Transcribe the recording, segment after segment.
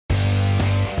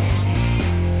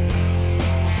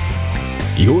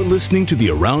You're listening to the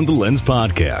Around the Lens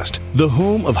podcast, the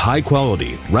home of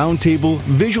high-quality, roundtable,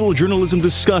 visual journalism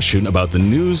discussion about the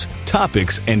news,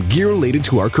 topics, and gear related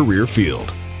to our career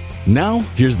field. Now,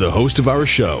 here's the host of our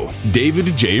show, David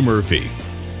J. Murphy.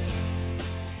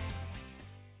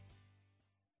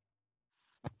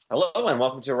 Hello, and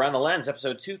welcome to Around the Lens,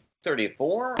 episode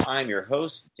 234. I'm your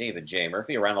host, David J.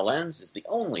 Murphy. Around the Lens is the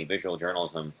only visual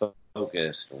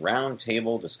journalism-focused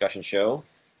roundtable discussion show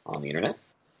on the internet.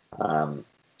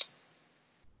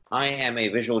 I am a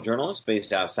visual journalist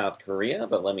based out of South Korea,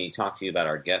 but let me talk to you about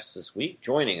our guests this week.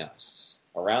 Joining us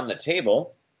around the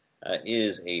table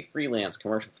is a freelance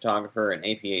commercial photographer and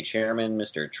APA chairman,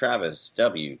 Mr. Travis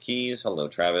W. Keys. Hello,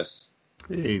 Travis.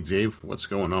 Hey, Dave. What's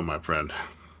going on, my friend?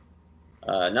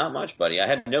 Not much, buddy. I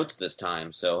had notes this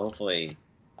time, so hopefully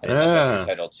I didn't mess up your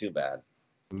title too bad.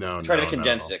 Try to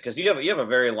condense it, because you have a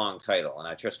very long title, and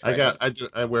I just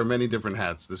I wear many different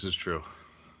hats. This is true.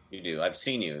 You do. I've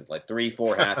seen you, like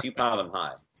 3-4 hats. You pile them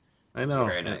high. I know.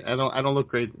 Very nice. I don't look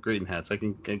great in hats. I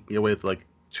can get away with like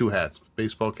 2 hats,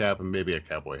 baseball cap and maybe a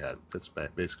cowboy hat. That's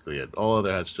basically it. All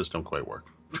other hats just don't quite work.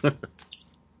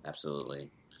 Absolutely.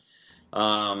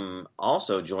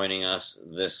 Also joining us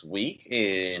this week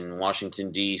in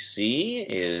Washington, D.C.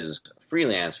 is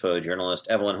freelance photojournalist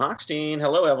Evelyn Hochstein.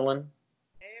 Hello, Evelyn.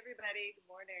 Hey, everybody. Good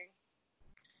morning.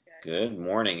 Good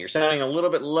morning. You're sounding a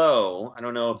little bit low. I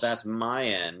don't know if that's my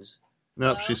end.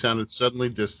 Nope, she sounded suddenly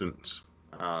distant.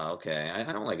 Okay. I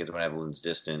don't like it when Evelyn's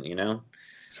distant, you know?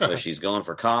 Whether she's going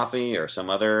for coffee or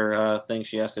some other thing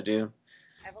she has to do.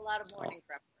 I have a lot of morning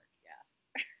prep work,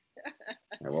 yeah.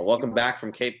 Right, well, welcome back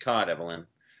from Cape Cod, Evelyn.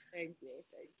 Thank you.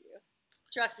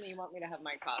 Trust me, you want me to have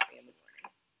my coffee in the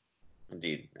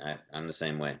morning. Indeed. I'm the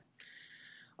same way.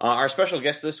 Our special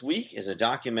guest this week is a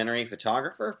documentary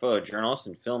photographer, photojournalist,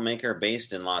 and filmmaker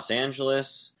based in Los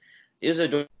Angeles,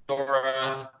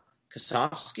 Isadora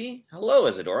Kosofsky. Hello,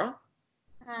 Isadora.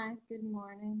 Hi, good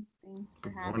morning. Thanks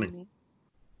for having me.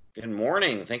 Good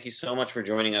morning. Thank you so much for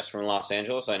joining us from Los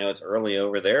Angeles. I know it's early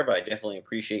over there, but I definitely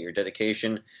appreciate your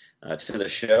dedication to the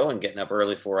show and getting up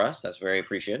early for us. That's very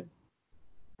appreciated.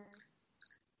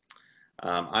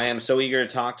 I am so eager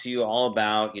to talk to you all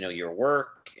about, your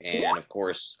work and, of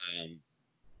course,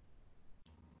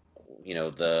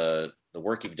 the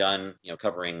work you've done,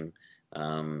 covering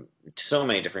so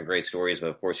many different great stories, but,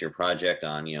 of course, your project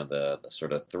on, the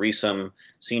sort of threesome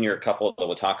senior couple that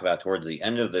we'll talk about towards the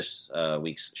end of this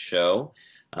week's show.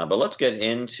 But let's get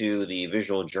into the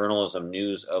visual journalism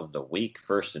news of the week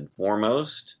first and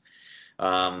foremost.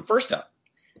 First up,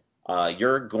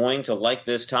 you're going to like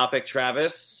this topic,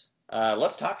 Travis.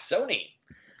 Let's talk Sony.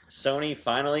 Sony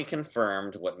finally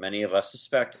confirmed what many of us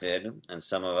suspected, and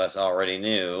some of us already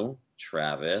knew,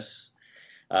 Travis,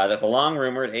 that the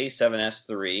long-rumored A7S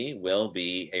III will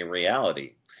be a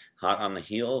reality, hot on the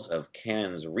heels of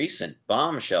Canon's recent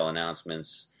bombshell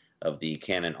announcements of the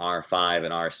Canon R5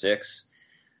 and R6.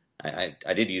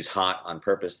 I did use hot on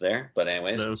purpose there, but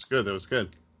anyways. That was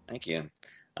good. Thank you.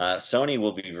 Sony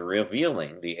will be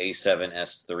revealing the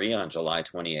A7S III on July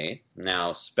 28th. Now,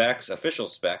 official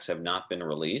specs have not been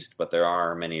released, but there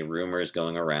are many rumors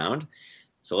going around.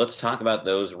 So let's talk about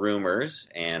those rumors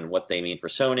and what they mean for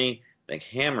Sony, the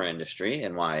camera industry,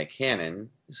 and why Canon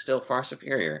is still far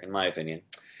superior, in my opinion.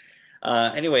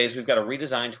 Anyways, we've got a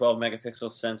redesigned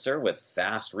 12-megapixel sensor with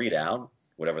fast readout,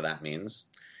 whatever that means,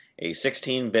 a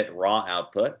 16-bit RAW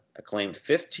output, a claimed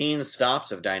 15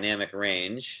 stops of dynamic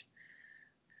range,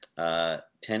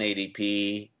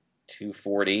 1080p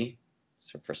 240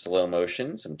 for slow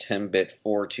motion, some 10-bit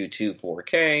 422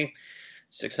 4K,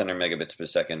 600 megabits per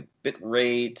second bit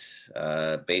rate,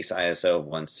 base ISO of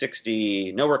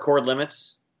 160, no record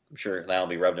limits. I'm sure that'll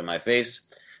be rubbed in my face.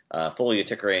 Fully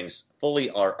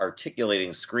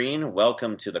articulating screen.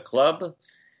 Welcome to the club.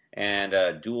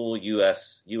 And dual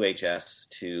UHS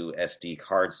to SD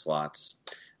card slots.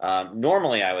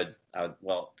 Normally, I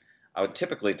would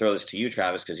typically throw this to you,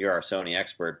 Travis, because you're our Sony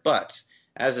expert. But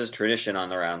as is tradition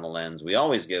on Around the Lens, we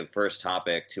always give first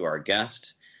topic to our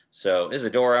guest. So,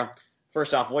 Isadora,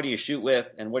 first off, what do you shoot with,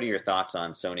 and what are your thoughts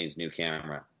on Sony's new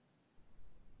camera?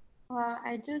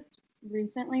 I just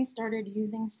recently started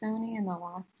using Sony in the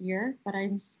last year, but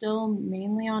I'm still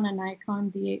mainly on a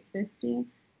Nikon D850.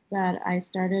 But I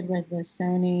started with the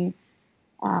Sony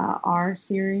R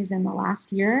series in the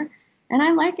last year, and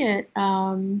I like it.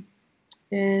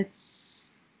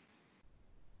 It's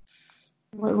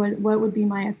what would be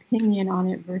my opinion on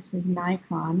it versus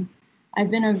Nikon? I've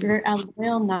been a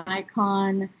real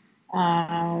Nikon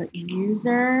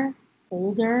user,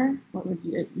 holder. What would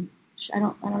you? I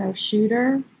don't know.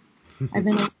 Shooter. I've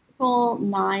been a full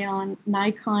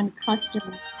Nikon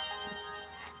customer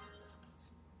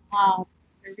I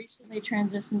recently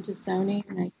transitioned to Sony,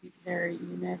 and I think their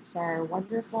units are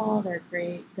wonderful. They're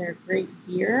great. They're great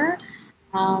gear.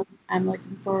 I'm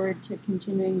looking forward to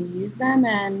continuing to use them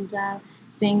and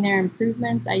seeing their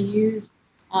improvements. I use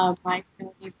my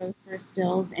Sony both for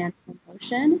stills and for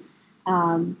motion.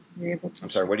 You're able to. I'm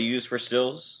sorry. What do you use for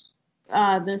stills?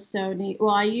 The Sony.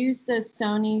 Well, I use the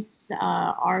Sony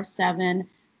R7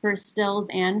 for stills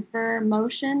and for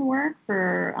motion work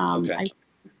for Okay.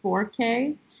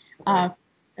 4K. Okay.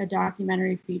 A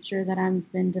documentary feature that I've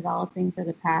been developing for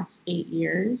the past 8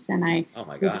 years, and I Oh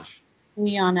my was gosh.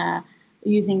 on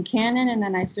using Canon, and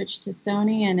then I switched to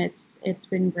Sony, and it's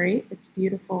been great. It's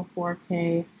beautiful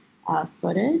 4K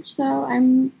footage, so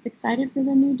I'm excited for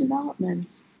the new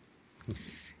developments.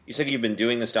 You said you've been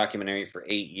doing this documentary for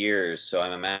 8 years, so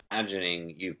I'm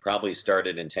imagining you've probably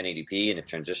started in 1080p and have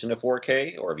transitioned to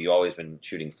 4K, or have you always been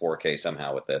shooting 4K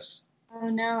somehow with this? Oh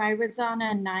no, I was on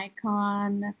a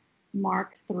Nikon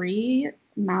Mark III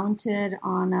mounted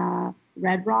on a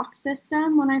Red Rock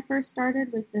system when I first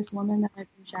started with this woman that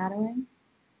I've been shadowing.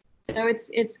 So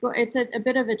it's a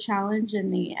bit of a challenge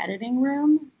in the editing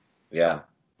room, Yeah.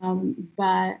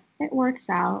 but it works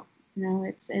out. You know,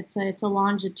 it's a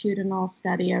longitudinal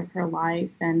study of her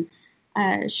life, and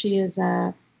she is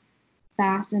a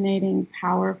fascinating,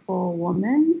 powerful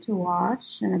woman to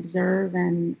watch and observe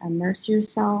and immerse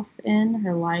yourself in.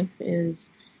 Her life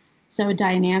is so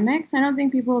dynamic. So I don't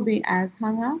think people will be as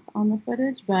hung up on the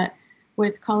footage, but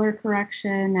with color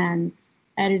correction and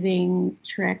editing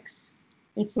tricks,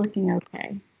 it's looking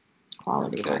okay,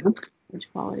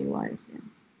 quality-wise. Yeah.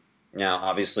 Now,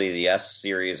 obviously, the S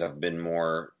series have been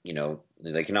more,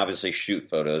 they can obviously shoot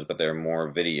photos, but they're more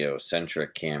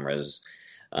video-centric cameras.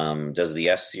 Does the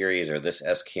S series or this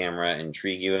S camera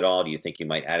intrigue you at all? Do you think you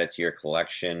might add it to your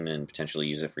collection and potentially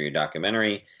use it for your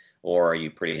documentary, or are you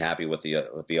pretty happy with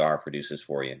what the R produces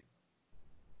for you?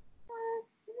 I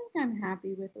think I'm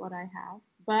happy with what I have,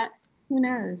 but who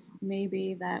knows?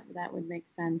 Maybe that would make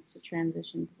sense to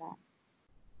transition to that.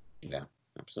 Yeah,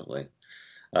 absolutely.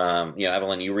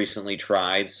 Evelyn, you recently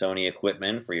tried Sony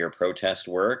equipment for your protest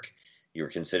work. You were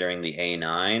considering the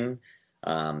A9.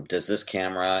 Does this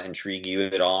camera intrigue you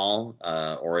at all?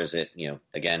 Or is it,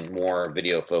 again, more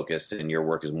video focused and your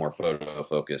work is more photo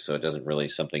focused, so it doesn't really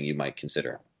something you might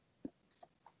consider?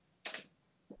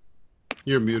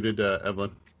 You're muted,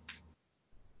 Evelyn.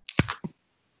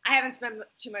 I haven't spent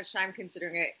too much time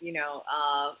considering it.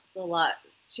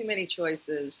 Too many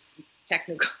choices.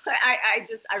 Technical. I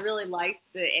really liked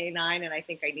the A9, and I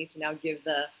think I need to now give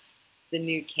the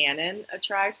new Canon a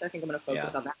try. So I think I'm going to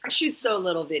focus on that. I shoot so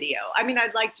little video. I mean,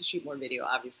 I'd like to shoot more video,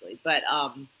 obviously, but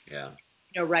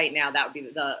right now that would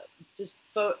be just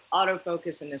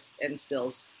autofocus and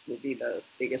stills would be the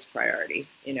biggest priority.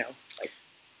 Like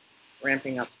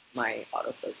ramping up my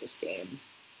autofocus game.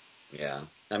 Yeah.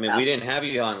 I mean, we didn't have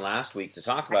you on last week to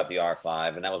talk about the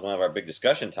R5, and that was one of our big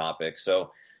discussion topics.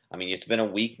 So, I mean, it's been a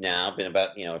week now, been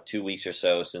about, 2 weeks or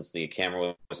so since the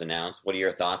camera was announced. What are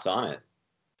your thoughts on it?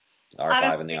 The R5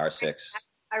 Honestly, and the R6.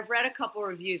 I've read a couple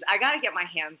reviews. I got to get my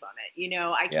hands on it.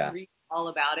 I can read all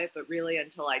about it, but really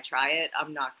until I try it,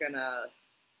 I'm not going to,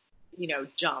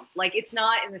 jump. Like, it's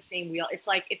not in the same wheel. It's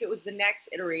like if it was the next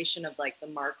iteration of like the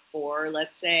Mark IV,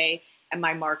 let's say, and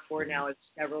my Mark IV now is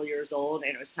several years old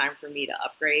and it was time for me to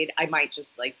upgrade, I might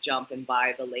just like jump and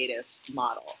buy the latest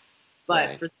model.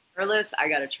 But for mirrorless, I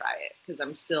got to try it because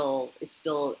it's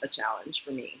still a challenge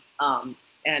for me.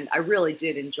 And I really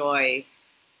did enjoy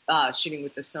shooting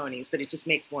with the Sonys, but it just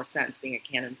makes more sense being a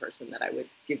Canon person that I would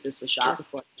give this a shot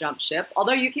before I jump ship.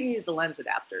 Although you can use the lens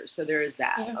adapters, so there is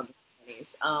that on the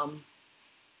Sonys.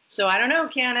 So I don't know,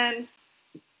 Canon.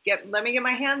 Let me get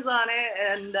my hands on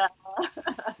it, and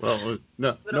well,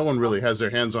 no one really has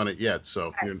their hands on it yet,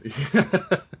 so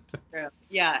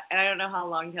yeah, and I don't know how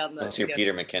long down that's your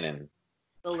Peter McKinnon.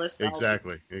 The list.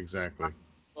 Exactly.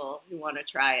 People who want to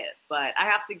try it, but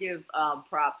I have to give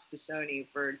props to Sony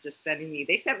for just sending me.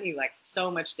 They sent me like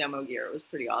so much demo gear. It was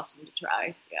pretty awesome to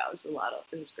try. Yeah,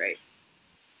 it was great.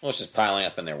 Well, it's just piling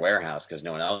up in their warehouse because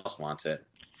no one else wants it.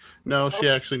 No, she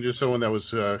actually knew someone that was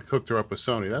hooked her up with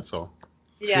Sony. That's all.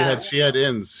 Yeah. She had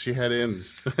ends. I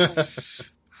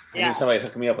need somebody to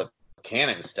hook me up with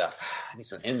Canon stuff. I need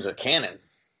some ends with Canon.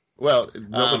 Well,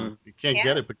 you can't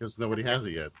get it because nobody has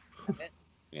it yet.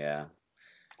 Yeah.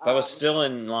 If I was still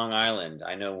in Long Island,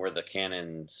 I know where the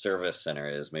Canon service center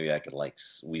is. Maybe I could like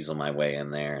weasel my way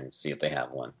in there and see if they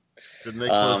have one. Didn't they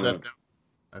close that down?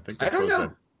 I think they closed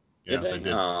that. Yeah, they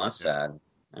did. Oh, that's sad.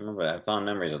 I remember I found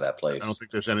memories of that place. I don't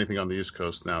think there's anything on the East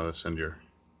Coast now to send your.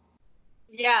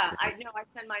 Yeah, I know. I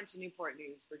send mine to Newport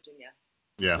News, Virginia.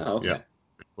 Yeah, okay. yeah.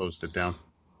 They closed it down.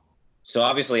 So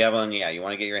obviously, Evelyn, yeah, you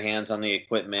want to get your hands on the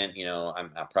equipment.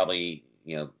 I'm probably,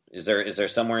 is there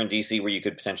somewhere in DC where you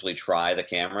could potentially try the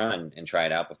camera and try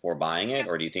it out before buying it,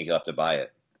 or do you think you'll have to buy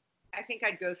it? I think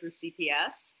I'd go through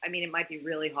CPS. I mean, it might be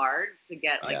really hard to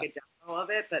get like a demo of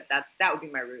it, but that would be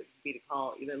my route, would be to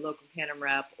call either local Canon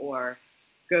rep or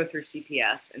go through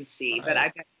CPS and see. Right. But I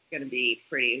bet it's going to be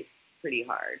pretty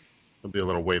hard. There'll be a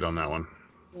little weight on that one.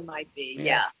 It might be,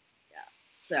 yeah.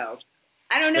 So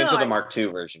I don't know. Until the Mark II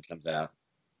version comes out.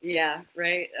 Yeah.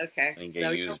 Right. Okay. And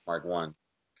get used Mark I.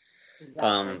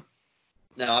 Exactly.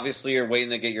 Now, obviously, you're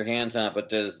waiting to get your hands on it, but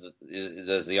does the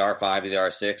R5 or the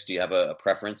R6, do you have a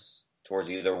preference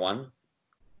towards either one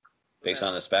based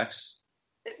on the specs?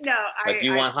 No, do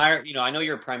you want higher? I know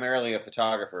you're primarily a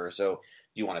photographer, so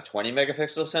do you want a 20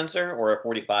 megapixel sensor or a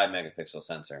 45 megapixel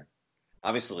sensor?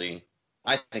 Obviously,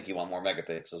 I think you want more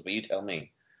megapixels, but you tell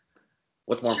me.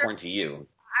 What's more important to you?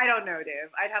 I don't know, Dave.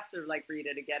 I'd have to read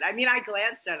it again. I mean, I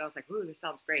glanced at it. I was like, "Ooh, this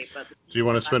sounds great." But do you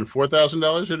want to spend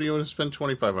 $4,000 or do you want to spend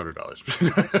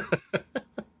 $2,500?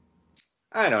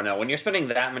 I don't know. When you're spending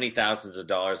that many thousands of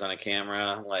dollars on a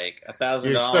camera, like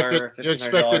 $1,000, you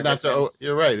expect it not to.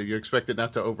 You're right. You expect it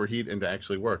not to overheat and to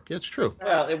actually work. It's true.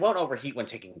 Well, it won't overheat when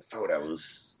taking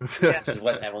photos. This is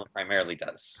what Evelyn primarily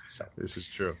does. So. This is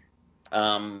true.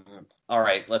 All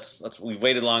right. Let's. We've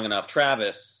waited long enough.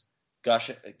 Travis.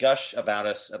 Gush about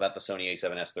the Sony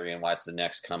A7S III and why it's the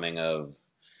next coming of,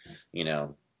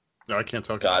 No, I can't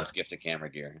talk. God's gift to camera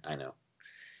gear. I know.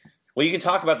 Well, you can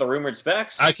talk about the rumored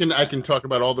specs. I can talk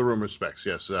about all the rumored specs.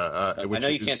 Yes. I know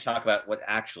you can't talk about what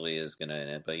actually is going to in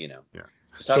it, but Yeah.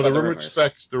 So the rumored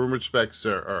specs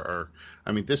are.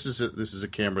 I mean, this is a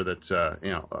camera that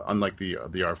unlike the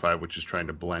R5, which is trying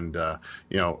to blend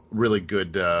really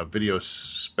good video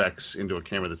specs into a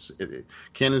camera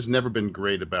Canon's never been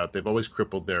great about. They've always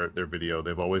crippled their video.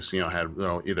 They've always had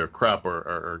either crop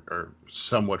or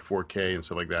somewhat 4K and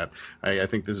stuff like that. I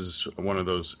think this is one of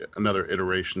those another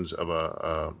iterations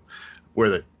of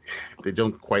where they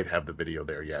don't quite have the video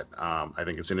there yet. I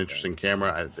think it's an interesting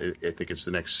camera. I think it's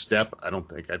the next step. I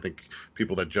think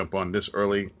people that jump on this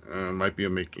early might be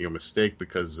making a mistake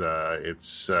because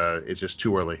it's just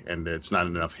too early and it's not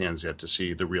in enough hands yet to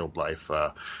see the real life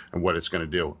and what it's going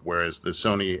to do. Whereas the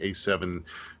Sony A7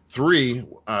 III,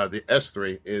 the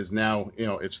S3 is now,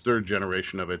 its third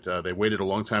generation of it. They waited a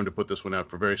long time to put this one out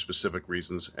for very specific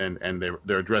reasons, and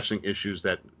they're addressing issues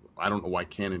that I don't know why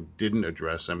Canon didn't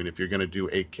address. I mean, if you're going to do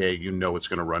 8K, it's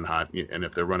going to run hot, and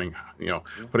if they're running,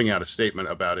 putting out a statement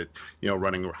about it,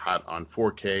 running hot on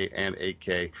 4K and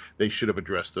 8K, they should have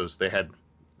addressed those.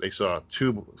 They saw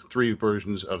 2-3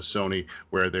 versions of Sony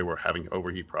where they were having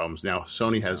overheat problems. Now,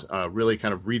 Sony has really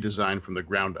kind of redesigned from the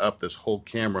ground up this whole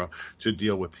camera to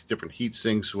deal with different heat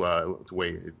sinks, the way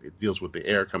it deals with the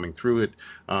air coming through it.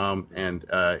 And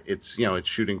it's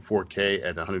shooting 4K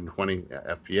at 120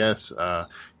 FPS.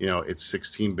 It's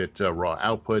 16-bit raw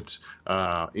output.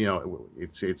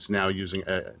 It's now using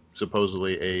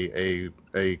supposedly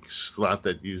a slot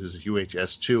that uses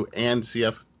UHS-2 and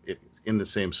CF in the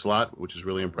same slot, which is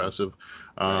really impressive.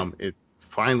 It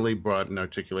finally brought an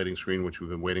articulating screen, which we've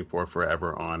been waiting for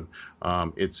forever on.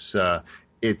 It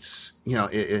has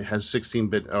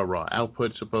 16-bit raw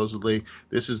output supposedly.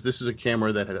 This is a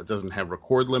camera that doesn't have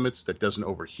record limits, that doesn't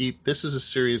overheat. This is a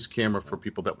serious camera for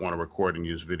people that want to record and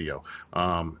use video,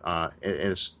 and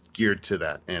it's geared to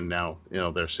that. And now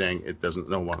they're saying it doesn't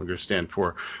no longer stand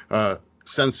for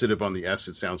sensitive on the S.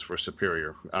 It sounds for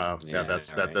superior.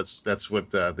 That's what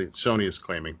the Sony is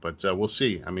claiming, but we'll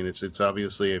see. I mean, it's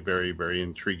obviously a very, very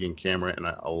intriguing camera, and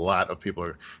a lot of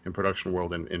people in production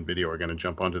world and in video are going to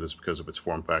jump onto this because of its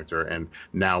form factor and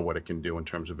now what it can do in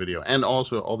terms of video, and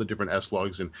also all the different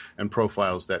S-logs and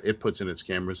profiles that it puts in its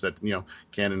cameras that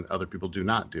Canon and other people do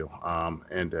not do,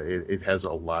 and it has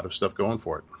a lot of stuff going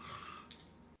for it.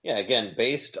 Yeah, again,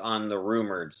 based on the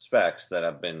rumored specs that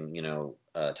have been,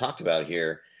 talked about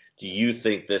here, do you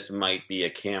think this might be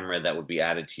a camera that would be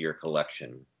added to your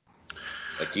collection?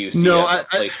 Like, do you see no, I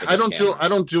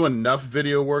don't do enough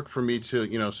video work for me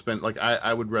to spend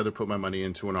I would rather put my money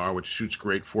into an R, which shoots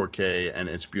great 4K and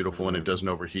it's beautiful and it doesn't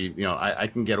overheat. I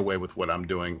can get away with what I'm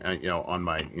doing on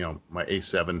my my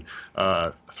A7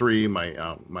 III, my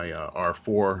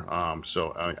R4,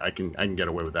 so I can get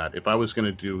away with that. If I was going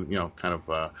to do kind of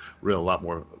a lot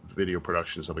more video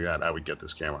production and stuff like that, I would get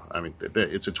this camera. I mean,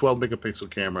 it's a 12 megapixel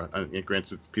camera.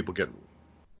 Granted, people get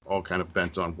all kind of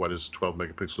bent on what is 12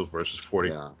 megapixels versus 40.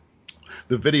 Yeah.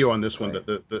 The video on this one,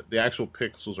 the actual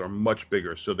pixels are much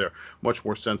bigger, so they're much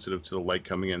more sensitive to the light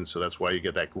coming in. So that's why you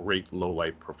get that great low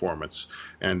light performance.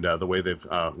 And the way they've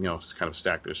kind of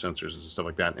stacked their sensors and stuff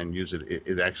like that and use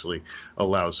it actually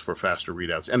allows for faster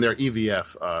readouts. And their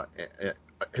EVF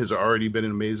has already been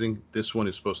amazing. This one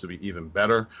is supposed to be even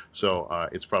better, so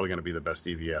it's probably going to be the best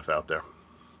EVF out there.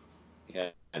 Yeah,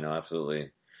 I know,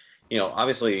 absolutely.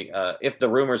 Obviously, if the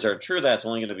rumors are true that it's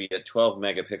only going to be a 12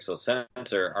 megapixel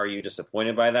sensor, are you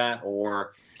disappointed by that,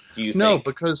 or do you think?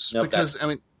 Because I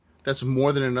mean, that's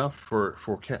more than enough for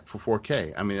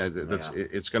 4K. I mean,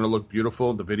 it's going to look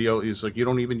beautiful. The video is like you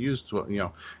don't even use,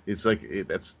 it's like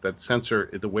that's that sensor,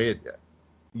 the way it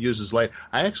uses light.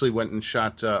 I actually went and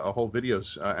shot a whole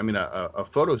a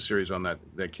photo series on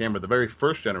that camera, the very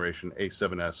first generation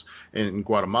A7S in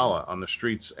Guatemala on the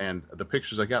streets, and the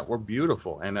pictures I got were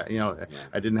beautiful. And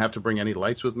I didn't have to bring any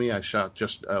lights with me. I shot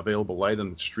just available light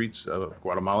on the streets of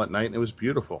Guatemala at night, and it was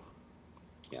beautiful.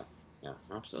 Yeah,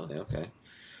 absolutely. Okay.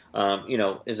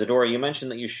 Isadora, you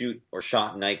mentioned that you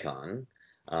shot Nikon.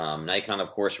 Nikon,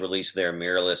 of course, released their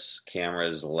mirrorless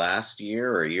cameras last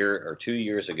year or 2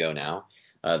 years ago now.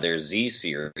 Their Z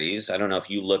series. I don't know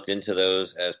if you looked into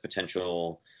those as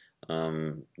potential,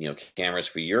 cameras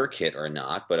for your kit or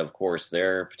not, but of course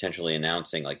they're potentially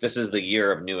announcing, like, this is the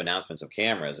year of new announcements of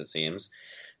cameras, it seems.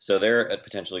 So they're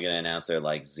potentially going to announce their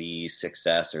like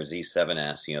Z6S or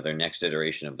Z7S, their next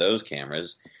iteration of those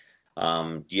cameras.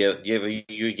 Do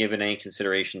you given any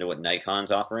consideration to what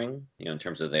Nikon's offering, in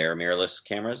terms of their mirrorless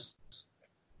cameras?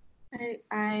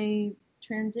 I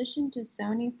transitioned to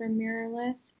Sony for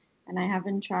mirrorless, and I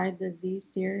haven't tried the Z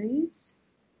series.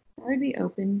 I would be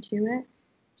open to it,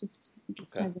 just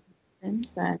okay.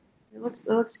 But it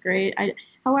looks great.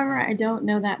 However, I don't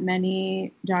know that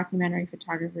many documentary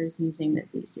photographers using the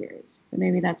Z series, but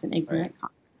maybe that's an ignorant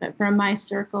comment. But from my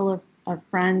circle of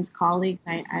friends, colleagues,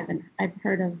 I've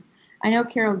heard of. I know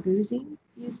Carol Guzzi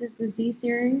uses the Z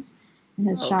series and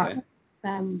has shot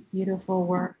some beautiful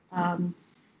work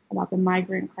about the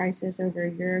migrant crisis over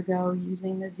a year ago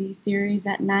using the Z series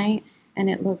at night, and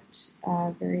it looked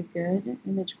very good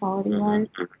image quality wise.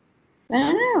 But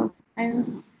I don't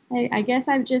know. I guess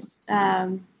I've just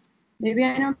maybe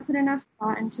I don't put enough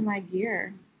thought into my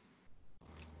gear.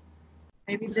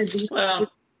 Maybe the Z series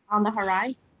on the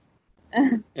horizon.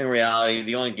 In reality,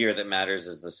 the only gear that matters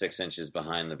is the 6 inches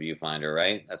behind the viewfinder,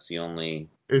 right? That's the only.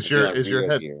 Is your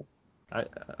head? Gear.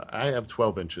 I have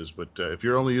 12 inches, but if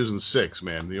you're only using 6,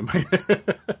 man, you might.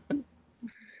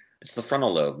 It's the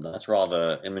frontal lobe. That's where all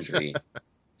the imagery.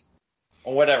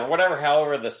 Or whatever.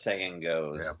 However the saying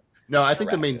goes. Yeah. No, I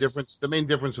think the main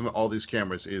difference in all these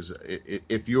cameras is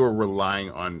if you're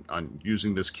relying on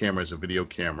using this camera as a video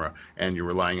camera and you're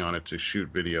relying on it to shoot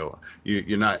video,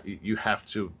 you have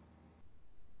to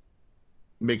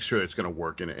make sure it's going to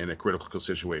work in a critical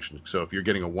situation. So if you're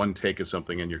getting a one take of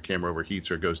something and your camera overheats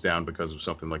or goes down because of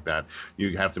something like that,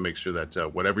 you have to make sure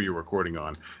that whatever you're recording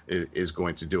on is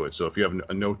going to do it. So if you have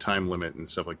a no time limit and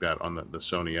stuff like that on the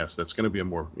Sony S, that's going to be a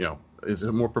more, is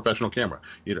a more professional camera.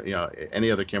 Any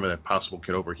other camera that possible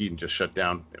could overheat and just shut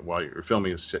down while you're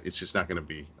filming, it's just not going to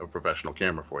be a professional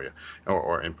camera for you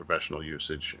or in professional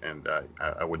usage, and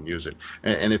I wouldn't use it.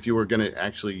 And if you were going to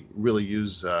actually really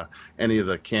use any of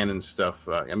the Canon stuff,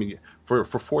 for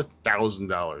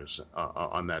 $4,000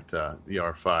 on that the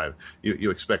R5, you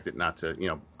expect it not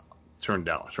to turn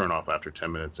off after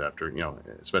 10 minutes after,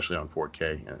 especially on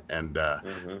 4K, and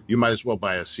you might as well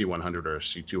buy a C100 or a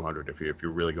C200 if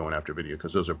you're really going after video,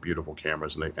 because those are beautiful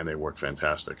cameras and they work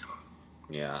fantastic.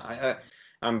 Yeah,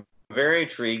 I'm very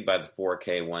intrigued by the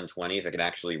 4K 120 if it can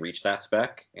actually reach that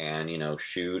spec and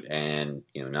shoot and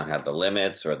not have the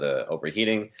limits or the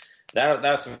overheating.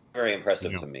 That's very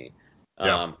impressive to me.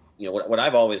 Yeah. What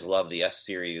I've always loved the S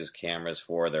series cameras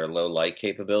for their low light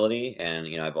capability, and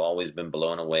I've always been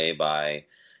blown away by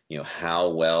how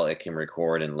well it can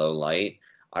record in low light.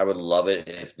 I would love it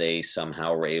if they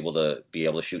somehow were able to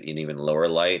shoot in even lower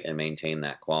light and maintain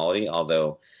that quality.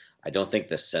 Although I don't think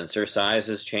the sensor size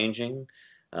is changing,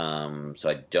 so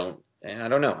I don't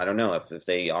know if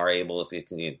they are able, if they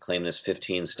can claim this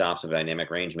 15 stops of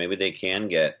dynamic range, maybe they can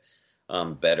get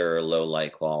better low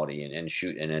light quality and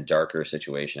shoot in a darker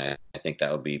situation. I think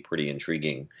that would be pretty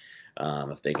intriguing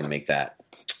if they can make that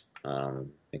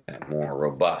more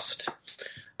robust.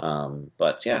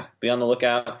 But yeah, be on the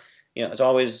lookout. It's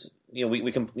always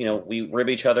we rib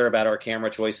each other about our camera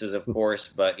choices, of course,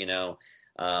 but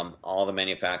all the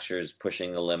manufacturers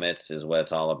pushing the limits is what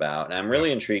it's all about. And I'm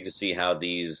really intrigued to see how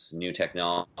these new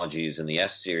technologies in the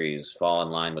S series fall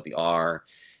in line with the R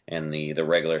and the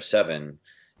regular 7.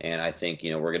 And I think,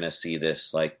 we're going to see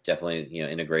this like definitely,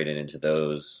 integrated into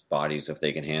those bodies if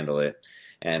they can handle it.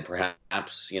 And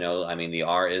perhaps, the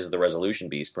R is the resolution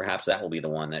beast. Perhaps that will be the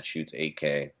one that shoots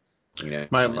 8K.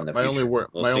 My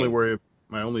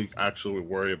only actual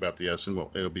worry about the S, and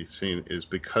it'll be seen, is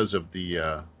because of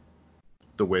the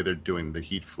way they're doing the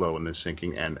heat flow and the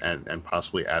sinking and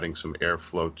possibly adding some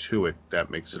airflow to it, that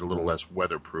makes it a little less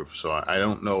weatherproof. So I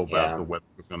don't know about the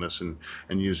weatherproof on this and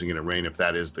using it in rain if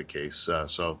that is the case.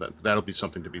 So that'll be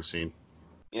something to be seen.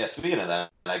 Yeah, speaking of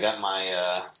that, I got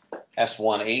my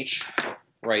S1H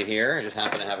right here. I just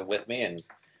happen to have it with me. And,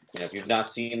 if you've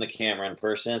not seen the camera in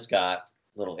person, it's got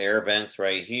little air vents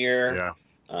right here. Yeah.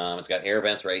 It's got air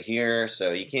vents right here,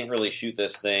 so you can't really shoot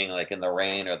this thing like in the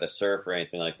rain or the surf or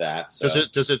anything like that. So.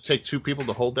 Does it take two people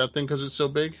to hold that thing because it's so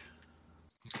big?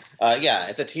 Yeah,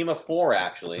 it's a team of 4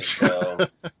 actually. So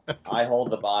I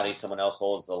hold the body, someone else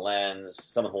holds the lens,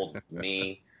 someone holds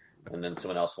me, and then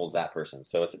someone else holds that person.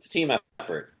 So it's a team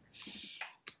effort.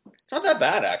 It's not that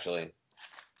bad actually.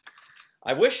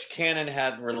 I wish Canon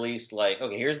had released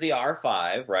here's the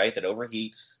R5, right, that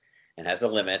overheats and has the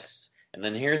limits. And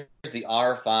then here's the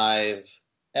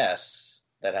R5S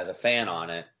that has a fan on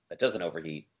it that doesn't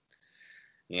overheat.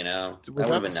 That would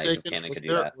have been nice if Canon could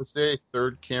do that. Was there a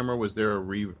third camera? Was there a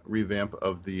revamp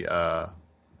of the R,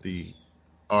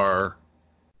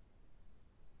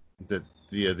 the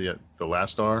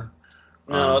last R?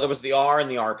 No, there was the R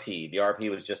and the RP. The RP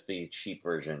was just the cheap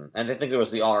version, and I think there was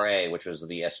the RA, which was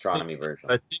the astronomy version.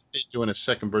 I think they're doing a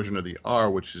second version of the R,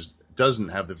 which doesn't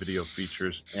have the video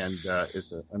features, and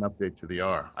it's an update to the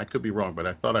R. I could be wrong, but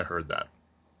I thought I heard that.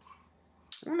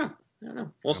 I don't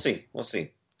know. We'll see.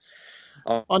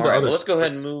 All right, let's go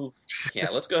ahead and move. Yeah,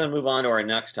 let's go ahead and move on to our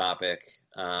next topic.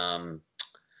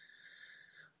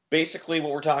 Basically,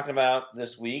 what we're talking about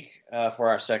this week for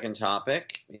our second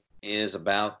topic is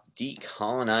about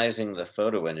decolonizing the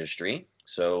photo industry.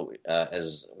 So,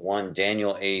 as one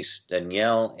Danielle A.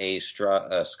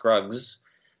 Scruggs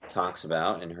talks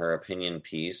about in her opinion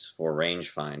piece for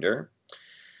Rangefinder.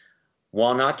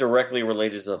 While not directly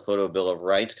related to the Photo Bill of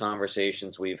Rights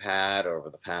conversations we've had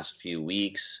over the past few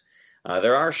weeks,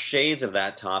 there are shades of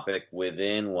that topic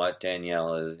within what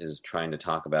Danielle is trying to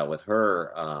talk about with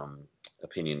her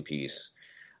opinion piece.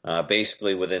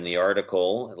 Basically, within the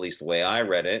article, at least the way I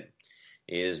read it,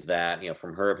 is that,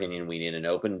 from her opinion, we need an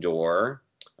open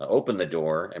the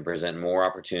door and present more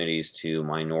opportunities to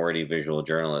minority visual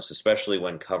journalists, especially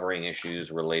when covering issues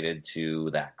related to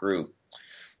that group.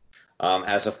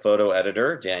 As a photo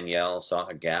editor, Danielle saw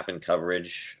a gap in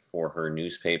coverage for her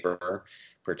newspaper,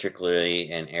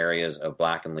 particularly in areas of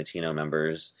Black and Latino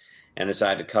members, and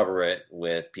decided to cover it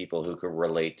with people who could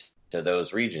relate to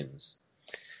those regions.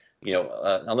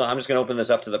 I'm just going to open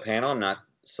this up to the panel. I'm not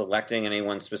selecting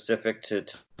anyone specific to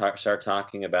start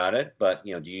talking about it, but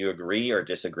do you agree or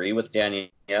disagree with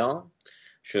Danielle?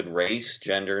 Should race,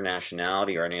 gender,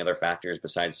 nationality, or any other factors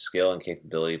besides skill and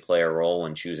capability play a role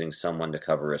when choosing someone to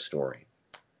cover a story?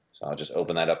 So I'll just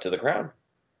open that up to the crowd.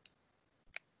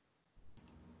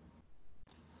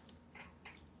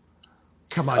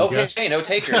 Come on, okay, guess. No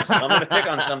takers. I'm going to pick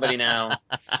on somebody now.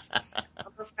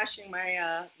 I'm refreshing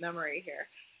my memory here.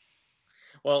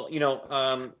 Well,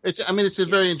 it's a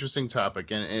very interesting topic,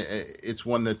 and it's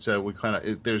one that we kind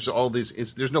of, there's all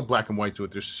these, there's no black and white to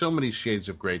it. There's so many shades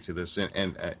of gray to this,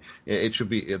 and it should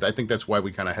be, I think that's why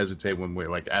we kind of hesitate when we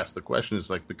ask the question,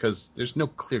 is because there's no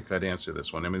clear cut answer to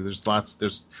this one. I mean,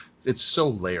 it's so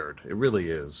layered. It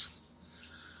really is.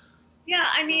 Yeah,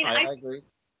 I mean, I agree.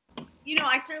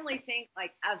 I certainly think,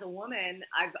 as a woman,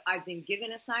 I've been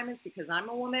given assignments because I'm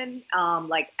a woman,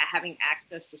 having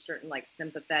access to certain,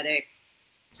 sympathetic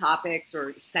topics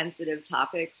or sensitive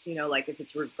topics, if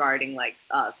it's regarding,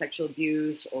 sexual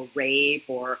abuse or rape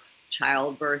or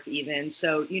childbirth even.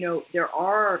 So, there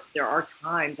are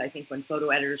times, I think, when photo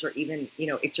editors, or even,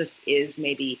 it just is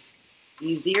maybe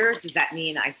easier. Does that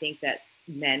mean I think that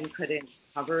men couldn't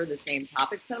cover the same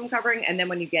topics that I'm covering? And then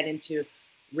when you get into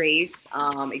race,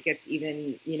 it gets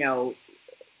even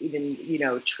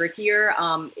trickier.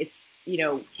 It's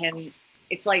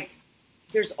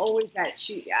there's always that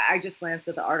I just glanced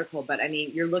at the article, but I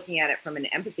mean, you're looking at it from an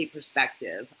empathy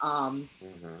perspective, and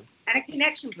a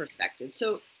connection perspective.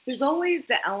 So there's always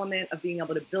the element of being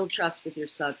able to build trust with your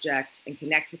subject and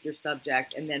connect with your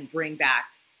subject, and then bring back,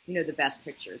 the best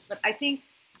pictures. But I think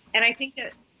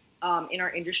that in our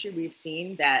industry, we've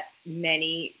seen that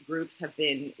many groups have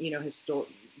been,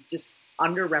 just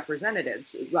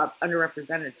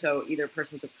underrepresented. So either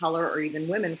persons of color or even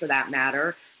women, for that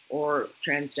matter, or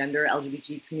transgender,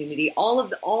 LGBT community, all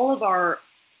of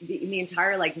the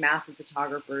entire mass of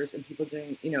photographers and people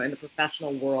doing, in the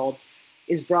professional world,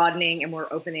 is broadening, and we're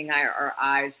opening our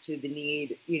eyes to the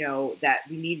need, that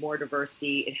we need more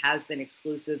diversity. It has been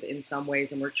exclusive in some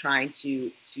ways, and we're trying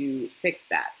to fix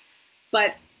that.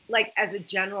 But like as a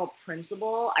general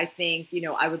principle, I think,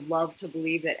 I would love to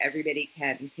believe that everybody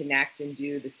can connect and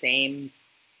do the same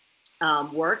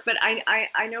work. But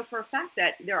I know for a fact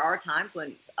that there are times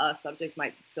when a subject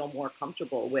might feel more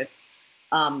comfortable with,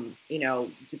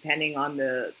 depending on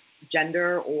the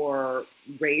gender or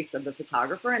race of the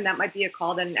photographer, and that might be a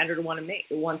call that an editor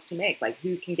wants to make. Like,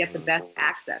 who can get the best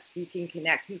access? Who can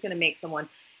connect? Who's going to make someone,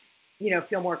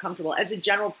 feel more comfortable? As a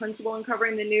general principle in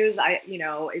covering the news,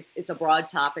 it's a broad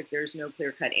topic. There's no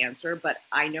clear-cut answer, but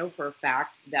I know for a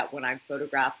fact that when I've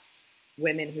photographed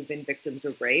women who've been victims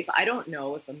of rape, I don't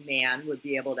know if a man would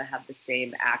be able to have the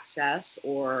same access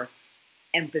or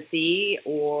empathy,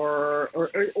 or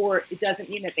it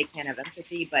doesn't mean that they can't have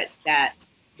empathy, but that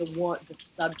the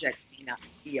subject may not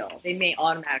feel. They may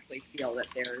automatically feel that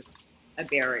there's a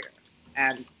barrier.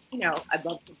 And, I'd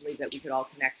love to believe that we could all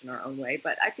connect in our own way,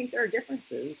 but I think there are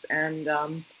differences. And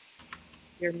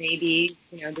there may be,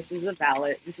 this is a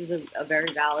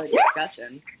very valid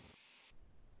discussion.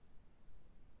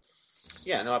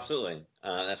 Yeah, no, absolutely.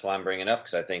 That's why I'm bringing it up,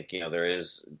 because I think,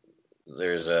 there's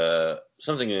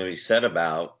something to be said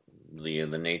about the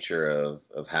nature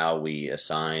of how we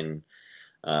assign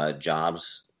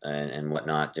jobs and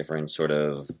whatnot, different sort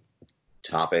of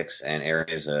topics and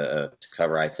areas to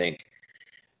cover. I think,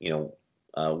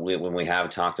 when we have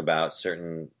talked about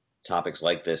certain topics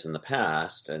like this in the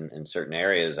past and in certain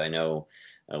areas, I know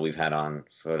we've had on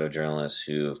photojournalists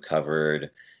who have covered,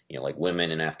 like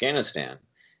women in Afghanistan.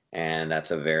 And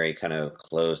that's a very kind of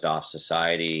closed off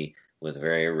society with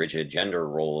very rigid gender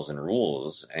roles and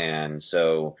rules. And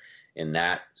so in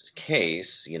that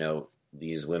case,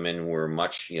 these women were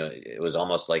much, it was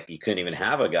almost like you couldn't even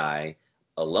have a guy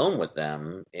alone with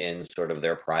them in sort of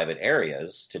their private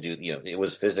areas to do, it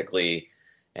was physically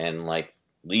and like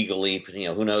legally,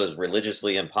 who knows,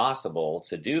 religiously impossible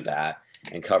to do that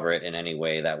and cover it in any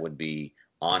way that would be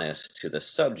honest to the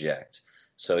subject.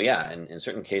 So yeah, in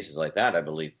certain cases like that, I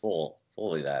believe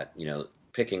fully that,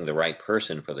 picking the right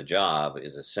person for the job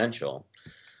is essential.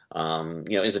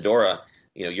 Isadora,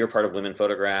 you're part of Women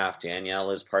Photograph. Danielle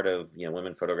is part of,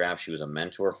 Women Photograph. She was a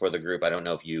mentor for the group. I don't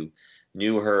know if you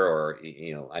knew her or,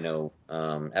 I know,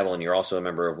 Evelyn, you're also a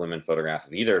member of Women Photograph.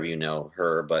 If either of you know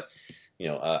her, but,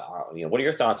 what are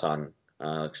your thoughts on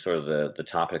sort of the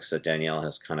topics that Danielle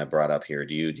has kind of brought up here?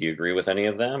 Do you agree with any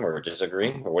of them or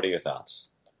disagree, or what are your thoughts?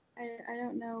 I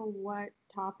don't know what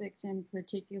topics in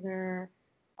particular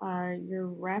you're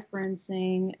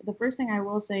referencing. The first thing I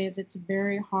will say is it's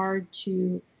very hard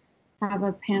to have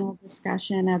a panel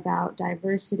discussion about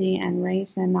diversity and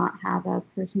race and not have a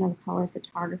person of color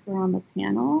photographer on the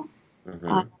panel. Mm-hmm.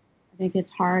 I think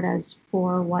it's hard as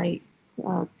 4 white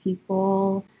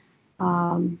people.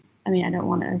 I don't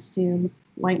want to assume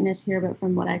whiteness here, but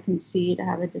from what I can see, to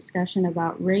have a discussion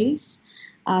about race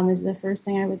is the first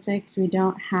thing I would say, because we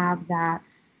don't have that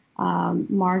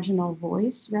marginal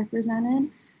voice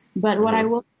represented. But what I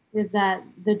will say is that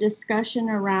the discussion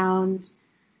around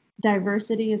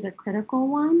diversity is a critical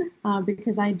one,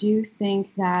 because I do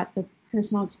think that the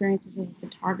personal experiences of a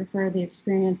photographer, the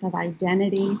experience of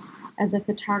identity as a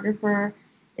photographer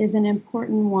is an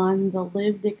important one. The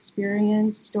lived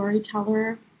experience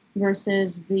storyteller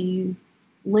versus the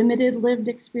limited lived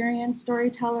experience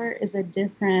storyteller is a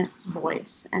different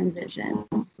voice and vision.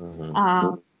 Mm-hmm.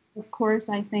 Of course,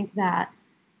 I think that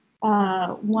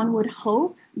one would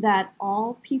hope that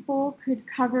all people could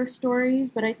cover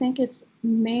stories, but I think it's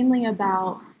mainly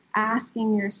about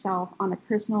asking yourself on a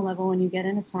personal level when you get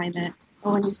an assignment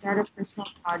or when you start a personal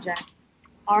project,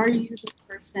 are you the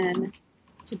person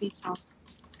to be telling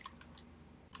the story?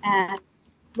 And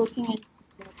looking into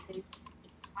your face,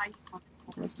 why you want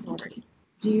to tell a story.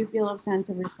 Do you feel a sense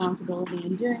of responsibility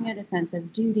in doing it, a sense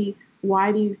of duty?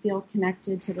 Why do you feel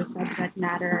connected to the subject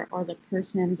matter or the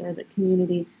persons or the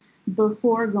community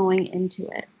before going into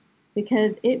it?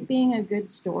 Because it being a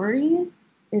good story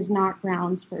is not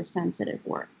grounds for sensitive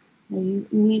work. You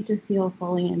need to feel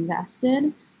fully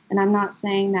invested. And I'm not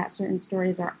saying that certain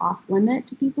stories are off limit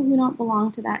to people who don't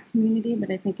belong to that community, but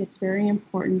I think it's very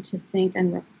important to think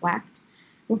and reflect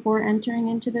before entering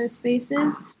into those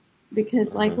spaces.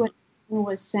 Because like what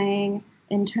was saying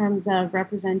in terms of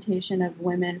representation of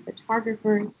women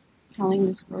photographers telling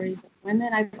the stories of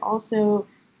women, I've also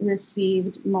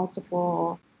received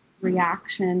multiple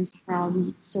reactions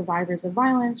from survivors of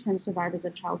violence, from survivors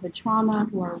of childhood trauma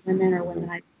who are women or women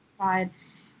identified,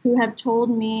 who have told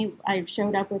me, I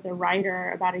showed up with a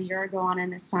writer about a year ago on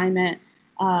an assignment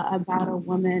about a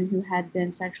woman who had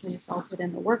been sexually assaulted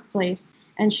in the workplace.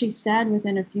 And she said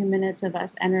within a few minutes of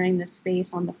us entering the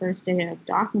space on the first day of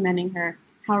documenting her,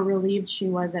 how relieved she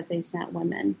was that they sent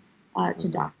women to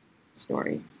document the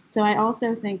story. So I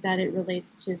also think that it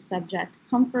relates to subject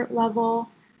comfort level,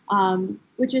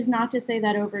 which is not to say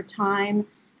that over time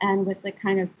and with the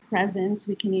kind of presence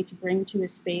we can each bring to a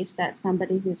space that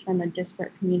somebody who's from a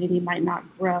disparate community might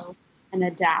not grow and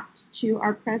adapt to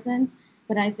our presence.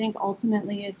 But I think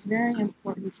ultimately it's very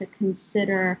important to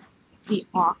consider the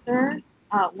author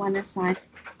when assigning.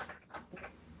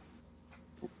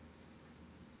 And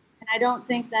I don't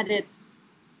think that it's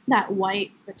that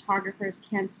white photographers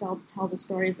can still tell the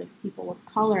stories of people of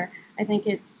color. I think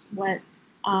it's what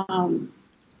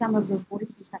some of the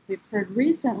voices that we've heard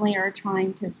recently are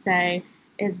trying to say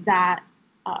is that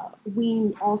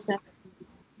we also have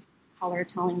color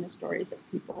telling the stories of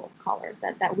people of color,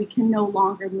 that we can no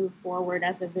longer move forward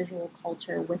as a visual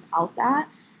culture without that.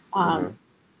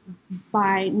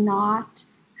 By not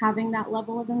having that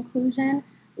level of inclusion,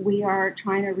 we are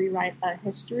trying to rewrite a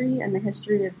history, and the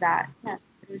history is that, yes,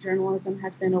 journalism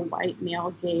has been a white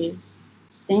male gaze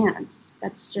stance.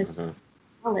 That's just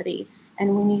reality.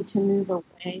 And we need to move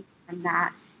away from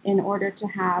that in order to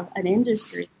have an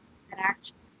industry that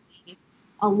actually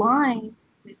aligns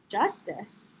with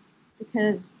justice.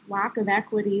 Because lack of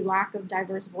equity, lack of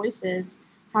diverse voices,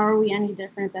 how are we any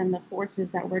different than the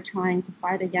forces that we're trying to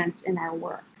fight against in our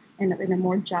work in a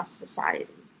more just society?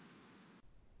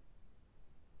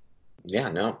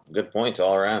 Yeah, no, good points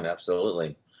all around.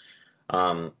 Absolutely.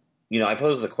 I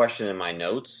posed the question in my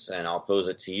notes, and I'll pose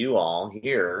it to you all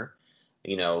here.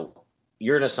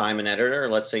 You're an assignment editor.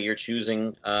 Let's say you're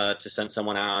choosing to send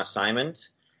someone on an assignment.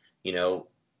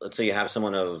 Let's say you have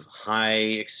someone of high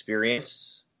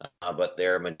experience, but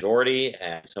they're a majority,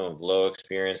 and someone of low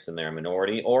experience and they're a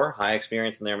minority, or high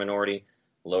experience and they're a minority,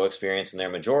 low experience and they're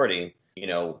a majority.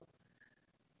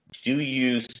 Do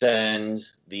you send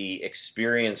the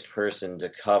experienced person to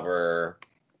cover?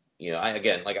 I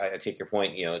take your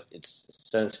point. It's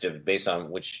sensitive based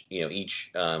on which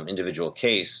each individual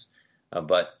case,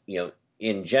 but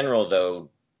in general, though,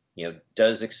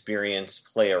 does experience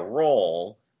play a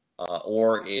role,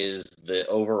 or is the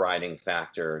overriding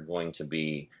factor going to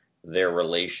be their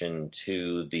relation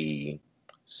to the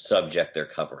subject they're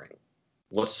covering?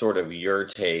 What's sort of your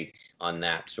take on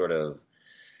that sort of?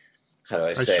 How do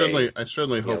I say? I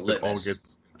certainly hope it all gets.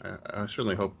 I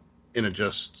certainly hope in a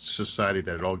just society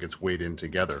that it all gets weighed in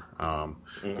together.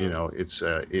 It's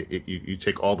you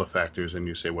take all the factors and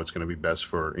you say what's going to be best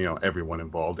for everyone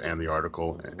involved and the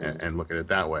article, and look at it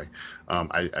that way.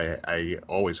 I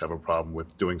always have a problem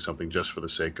with doing something just for the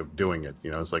sake of doing it.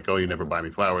 It's like, oh, you never buy me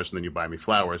flowers, and then you buy me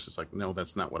flowers. It's like, no,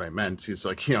 that's not what I meant. It's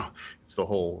like, it's the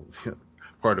whole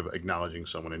part of acknowledging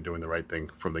someone and doing the right thing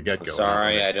from the get-go.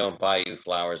 Sorry, I don't buy you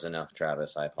flowers enough,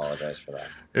 Travis. I apologize for that.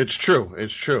 It's true,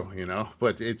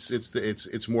 but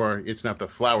it's more. It's not the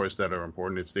flowers that are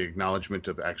important. It's the acknowledgement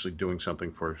of actually doing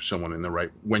something for someone in the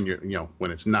right when when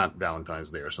it's not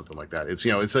Valentine's Day or something like that. It's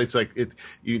it's like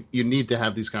you need to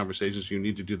have these conversations. You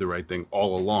need to do the right thing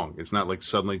all along. It's not like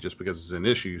suddenly just because it's an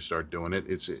issue you start doing it.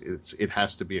 It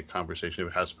has to be a conversation.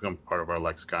 It has to become part of our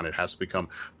lexicon. It has to become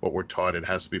what we're taught. It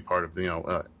has to be part of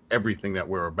everything that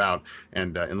we're about,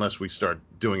 and unless we start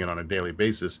doing it on a daily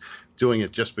basis, doing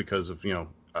it just because of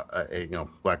a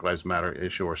Black Lives Matter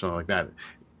issue or something like that,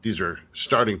 these are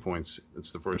starting points.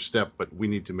 It's the first step, but we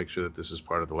need to make sure that this is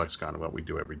part of the lexicon of what we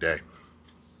do every day.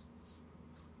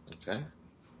 Okay.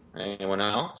 Anyone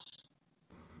else?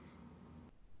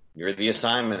 You're the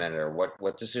assignment editor.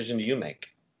 What decision do you make?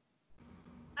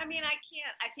 I mean, I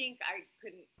think I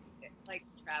couldn't, like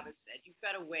Travis said, you've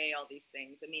got to weigh all these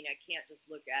things. I mean, I can't just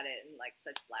look at it in like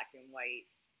such black and white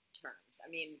terms. I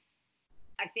mean,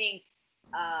 I think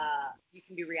you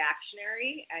can be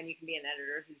reactionary, and you can be an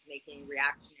editor who's making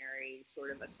reactionary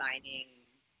sort of assigning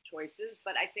choices.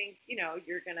 But I think,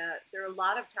 there are a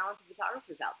lot of talented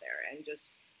photographers out there, and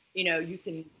just, you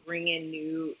can bring in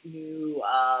new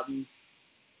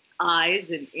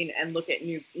eyes and look at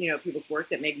new, people's work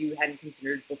that maybe you hadn't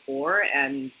considered before.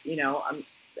 And,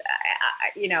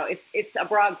 it's a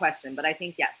broad question, but I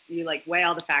think, yes, you weigh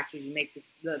all the factors, you make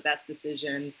the best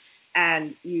decision,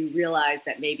 and you realize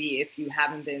that maybe if you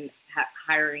haven't been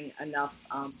hiring enough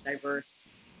diverse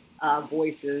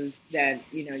voices, then,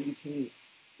 you can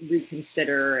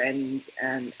reconsider and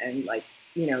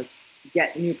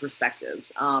get new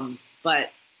perspectives.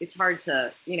 But it's hard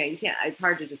to, it's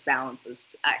hard to just balance those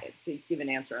to give an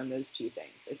answer on those two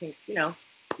things. I think, you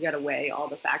got to weigh all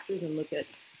the factors and look at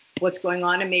what's going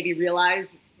on, and maybe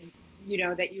realize,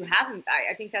 that you haven't.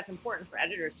 I think that's important for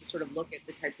editors to sort of look at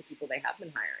the types of people they have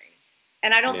been hiring.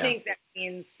 And I don't think that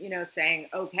means, saying,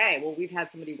 okay, well, we've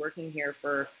had somebody working here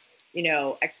for,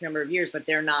 X number of years, but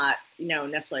they're not,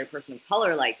 necessarily a person of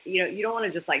color. Like, you don't want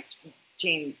to just like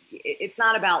change. It's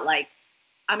not about like,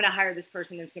 I'm going to hire this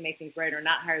person that's going to make things right, or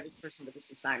not hire this person for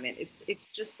this assignment.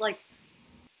 It's just like,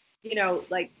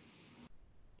 like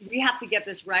we have to get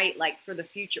this right, like for the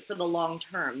future, for the long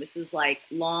term. This is like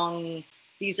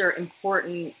these are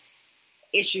important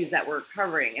issues that we're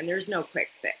covering, and there's no quick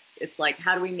fix. It's like,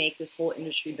 how do we make this whole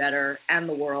industry better, and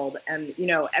the world, and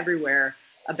everywhere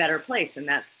a better place? And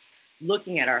that's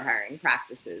looking at our hiring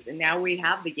practices. And now we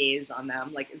have the gaze on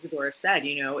them, like Isadora said.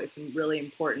 It's really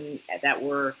important that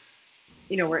we're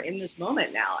in this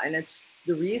moment now, and it's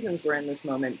the reasons we're in this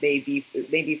moment may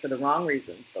be for the wrong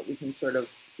reasons, but we can sort of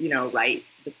right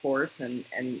the course and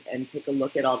take a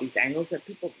look at all these angles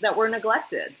that were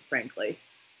neglected, frankly.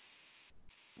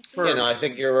 I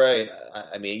think you're right.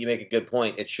 I mean, you make a good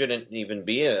point. It shouldn't even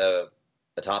be a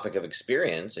topic of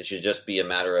experience. It should just be a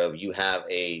matter of you have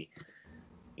a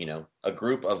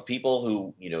group of people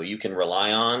who, you can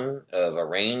rely on, of a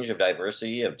range of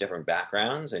diversity of different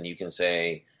backgrounds, and you can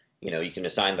say, you can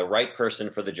assign the right person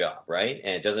for the job, right?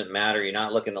 And it doesn't matter. You're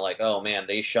not looking to like, oh man,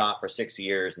 they shot for 6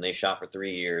 years and they shot for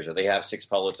 3 years, or they have 6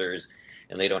 Pulitzers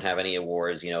and they don't have any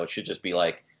awards. It should just be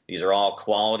like, these are all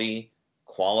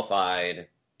qualified,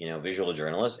 visual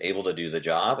journalists able to do the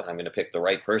job, and I'm going to pick the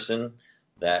right person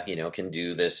that, can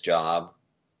do this job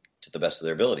to the best of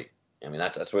their ability. I mean,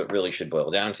 that's what it really should boil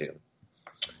down to.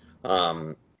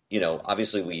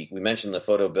 Obviously we mentioned the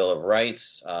Photo Bill of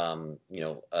Rights.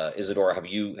 Isadora, have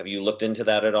you looked into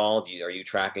that at all? Are you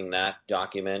tracking that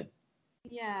document?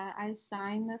 Yeah, I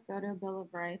signed the Photo Bill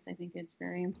of Rights. I think it's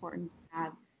very important to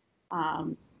have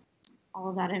all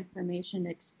of that information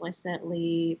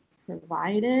explicitly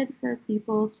provided for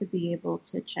people to be able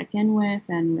to check in with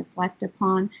and reflect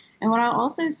upon. And what I'll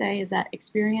also say is that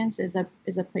experience is a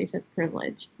place of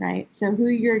privilege, right? So who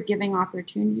you're giving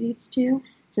opportunities to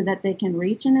so that they can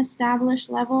reach an established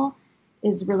level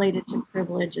is related to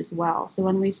privilege as well. So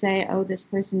when we say, oh, this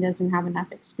person doesn't have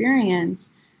enough experience,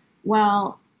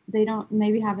 well, they don't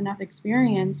maybe have enough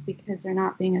experience because they're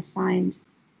not being assigned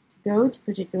go to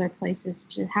particular places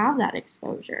to have that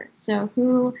exposure. So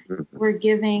who we're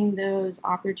giving those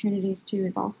opportunities to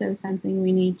is also something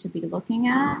we need to be looking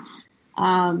at.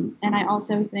 And I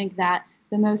also think that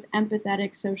the most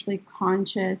empathetic, socially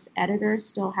conscious editor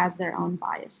still has their own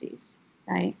biases,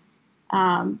 right?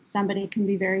 Somebody can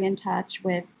be very in touch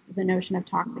with the notion of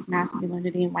toxic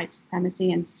masculinity and white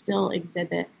supremacy and still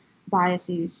exhibit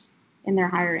biases in their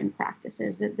hiring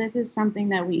practices. This is something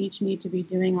that we each need to be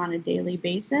doing on a daily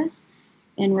basis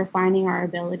in refining our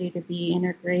ability to be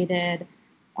integrated,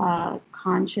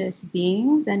 conscious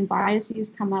beings. And biases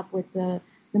come up with the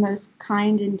most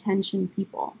kind-intentioned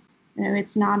people.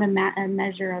 It's not a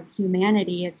measure of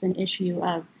humanity. It's an issue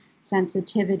of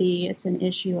sensitivity. It's an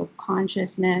issue of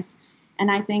consciousness.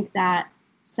 And I think that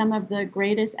some of the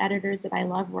greatest editors that I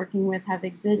love working with have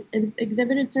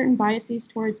exhibited certain biases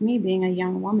towards me being a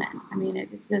young woman. I mean,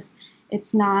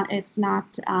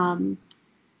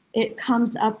 it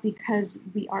comes up because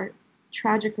we are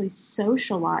tragically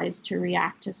socialized to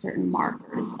react to certain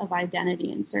markers of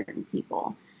identity in certain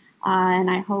people.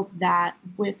 And I hope that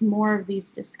with more of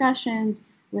these discussions,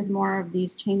 with more of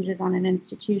these changes on an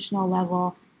institutional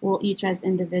level, we'll each as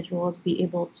individuals be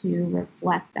able to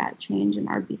reflect that change in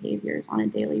our behaviors on a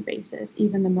daily basis,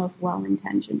 even the most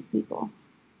well-intentioned people.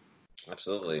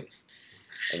 Absolutely.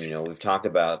 And, we've talked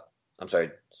about, we've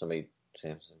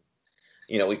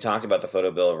talked about the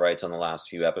Photo Bill of Rights on the last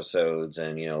few episodes,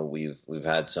 and, we've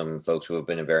had some folks who have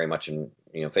been very much in,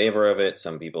 favor of it.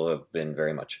 Some people have been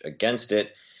very much against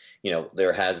it.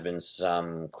 There has been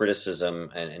some criticism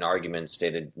and arguments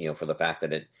stated, for the fact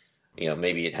that it,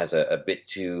 maybe it has a bit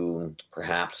too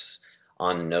perhaps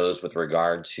on the nose with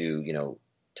regard to,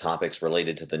 topics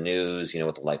related to the news,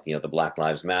 with the Black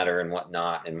Lives Matter and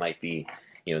whatnot, and might be,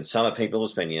 in some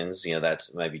people's opinions,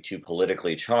 that's might be too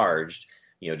politically charged.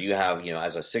 Do you have,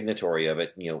 as a signatory of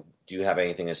it, do you have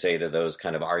anything to say to those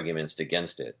kind of arguments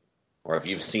against it? Or if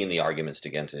you've seen the arguments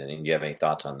against it, and do you have any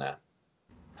thoughts on that?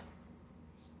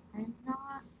 I'm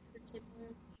not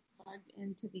particularly plugged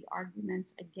into the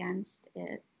arguments against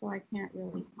it, so I can't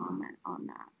really comment on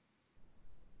that.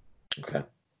 Okay.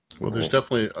 Well, there's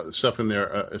definitely stuff in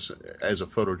there as a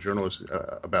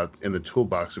photojournalist about in the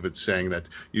toolbox of it saying that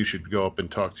you should go up and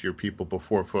talk to your people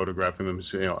before photographing them,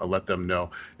 let them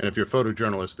know. And if you're a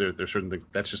photojournalist, there's certain things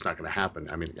that's just not going to happen.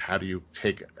 I mean, how do you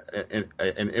take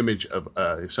an image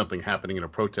of something happening in a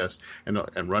protest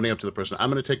and running up to the person? I'm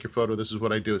going to take your photo. This is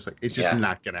what I do. It's like it's just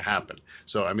not going to happen.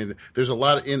 So I mean, there's a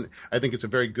lot I think it's a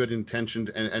very good intention,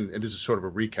 and this is sort of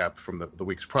a recap from the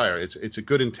weeks prior. It's a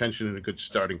good intention and a good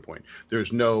starting point.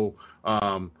 There's no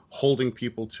holding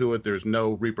people to it. There's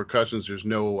no repercussions. There's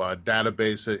no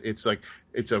database. It's like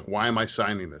why am I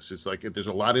signing this? It's like there's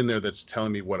a lot in there that's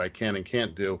telling me what I can and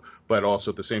can't do, but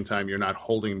also at the same time you're not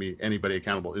holding anybody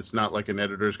accountable. It's not like an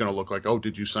editor is going to look like, oh,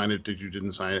 did you sign it?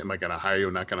 Didn't sign it? Am I going to hire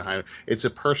you? Not going to hire you? It's a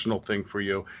personal thing for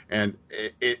you, and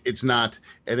it's not.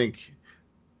 I think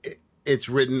it's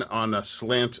written on a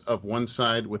slant of one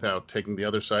side without taking the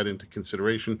other side into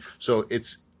consideration. So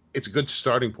it's a good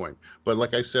starting point, but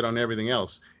like I said on everything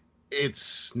else,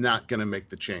 it's not going to make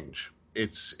the change.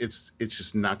 It's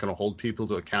just not going to hold people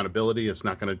to accountability. It's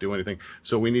not going to do anything.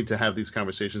 So we need to have these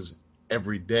conversations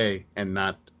every day and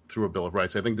not through a Bill of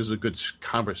Rights. I think this is a good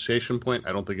conversation point.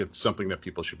 I don't think it's something that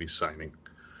people should be signing.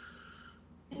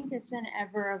 I think it's an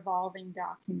ever-evolving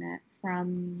document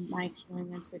from my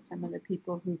experience with some of the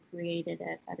people who created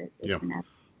it. That it's an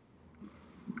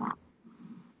ever.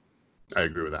 I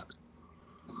agree with that.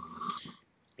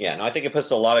 Yeah, no, I think it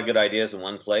puts a lot of good ideas in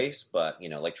one place, but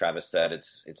like Travis said,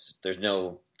 it's there's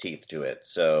no teeth to it.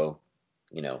 So,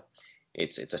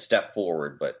 it's a step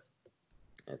forward, but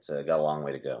it's got a long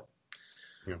way to go.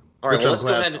 Yeah. All right, well, let's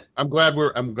go ahead. I'm glad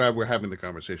we're having the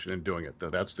conversation and doing it, though.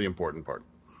 That's the important part.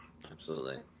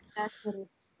 Absolutely. That's what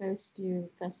it's supposed to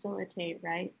facilitate,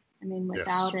 right? I mean,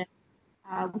 without it,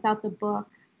 without the book,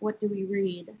 what do we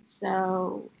read?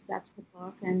 So that's the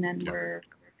book, and then we're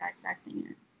dissecting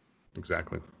it.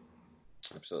 Exactly.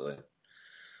 Absolutely.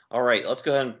 All right, let's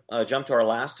go ahead and jump to our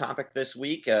last topic this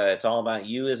week. It's all about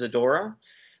you, Isadora.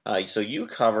 So you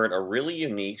covered a really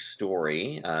unique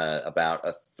story about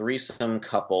a threesome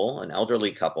couple, an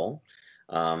elderly couple,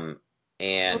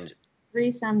 and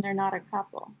threesome. They're not a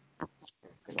couple.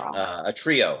 A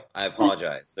trio. I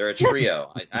apologize. They're a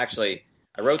trio.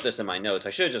 I wrote this in my notes. I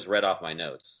should have just read off my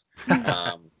notes.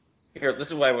 Here, this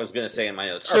is what I was going to say in my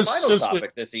notes. Our final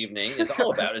topic this evening is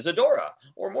all about Isadora,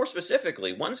 or more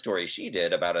specifically, one story she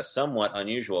did about a somewhat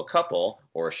unusual couple,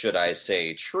 or should I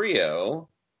say trio,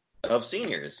 of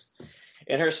seniors.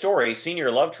 In her story,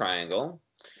 Senior Love Triangle,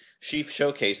 she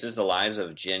showcases the lives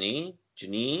of Jenny,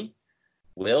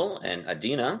 Will, and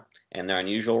Adina, and their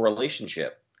unusual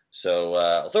relationship. So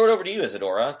I'll throw it over to you,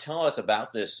 Isadora. Tell us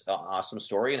about this awesome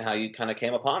story and how you kind of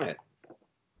came upon it.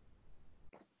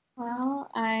 Well,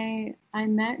 I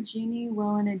met Jeannie,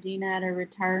 Will, and Adina at a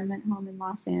retirement home in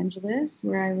Los Angeles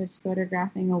where I was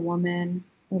photographing a woman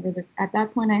at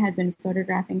that point I had been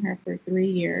photographing her for 3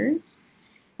 years.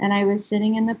 And I was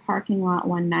sitting in the parking lot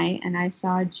one night and I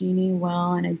saw Jeannie,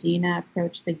 Will, and Adina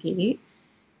approach the gate.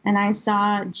 And I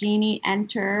saw Jeannie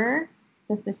enter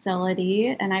the facility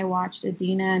and I watched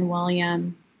Adina and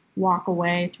William walk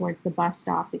away towards the bus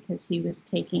stop because he was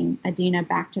taking Adina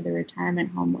back to the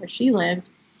retirement home where she lived.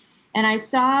 And I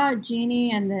saw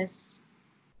Jeannie and this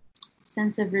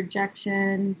sense of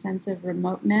rejection, sense of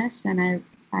remoteness, and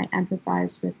I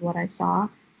empathized with what I saw.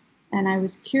 And I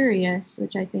was curious,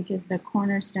 which I think is the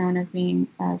cornerstone of being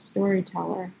a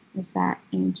storyteller, is that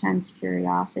intense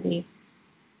curiosity.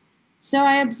 So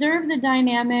I observed the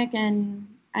dynamic, and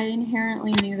I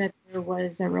inherently knew that there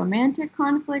was a romantic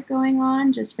conflict going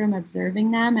on just from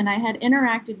observing them. And I had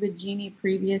interacted with Jeannie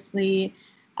previously.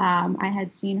 I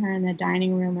had seen her in the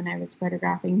dining room when I was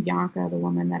photographing Bianca, the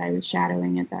woman that I was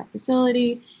shadowing at that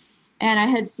facility. And I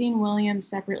had seen William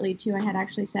separately, too. I had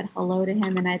actually said hello to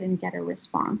him, and I didn't get a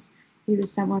response. He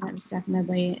was someone that was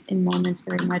definitely, in moments,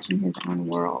 very much in his own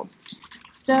world.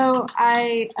 So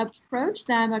I approached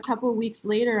them a couple of weeks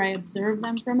later. I observed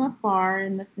them from afar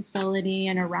in the facility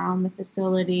and around the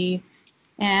facility.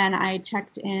 And I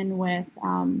checked in with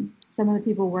some of the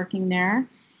people working there.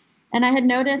 And I had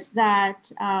noticed that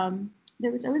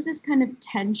there was always this kind of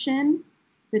tension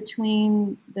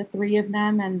between the three of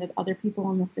them and the other people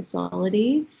in the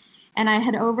facility. And I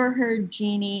had overheard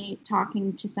Jeannie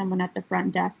talking to someone at the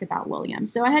front desk about William.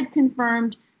 So I had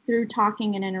confirmed through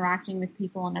talking and interacting with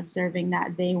people and observing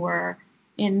that they were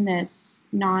in this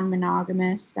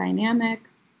non-monogamous dynamic.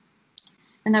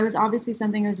 And that was obviously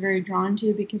something I was very drawn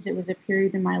to because it was a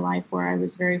period in my life where I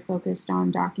was very focused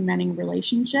on documenting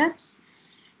relationships.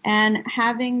 And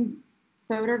having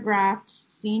photographed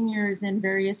seniors in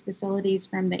various facilities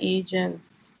from the age of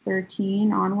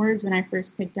 13 onwards when I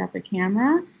first picked up a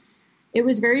camera, it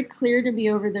was very clear to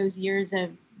me over those years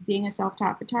of being a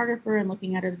self-taught photographer and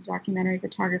looking at a documentary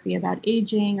photography about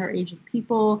aging or aging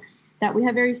people, that we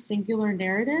have very singular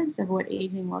narratives of what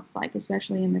aging looks like,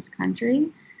 especially in this country.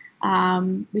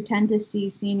 We tend to see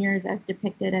seniors as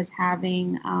depicted as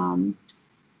having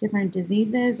different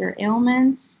diseases or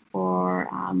ailments, or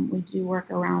we do work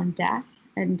around death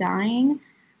and dying,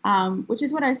 which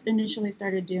is what I initially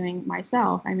started doing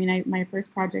myself. I mean, my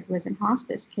first project was in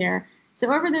hospice care.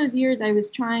 So over those years, I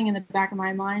was trying in the back of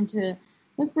my mind to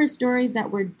look for stories that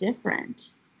were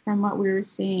different from what we were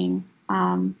seeing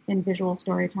in visual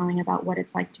storytelling about what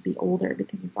it's like to be older,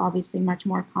 because it's obviously much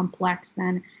more complex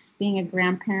than being a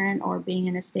grandparent or being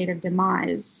in a state of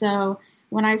demise. So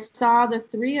when I saw the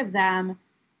three of them,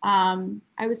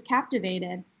 I was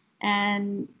captivated.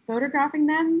 And photographing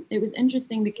them, it was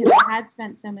interesting because I had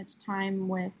spent so much time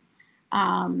with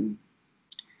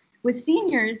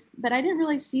seniors, but I didn't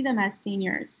really see them as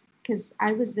seniors because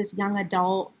I was this young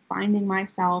adult finding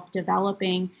myself,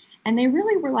 developing, and they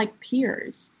really were like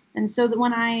peers. And so that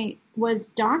when I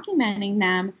was documenting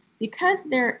them, because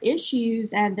their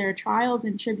issues and their trials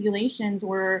and tribulations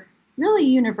were really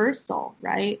universal,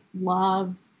 right?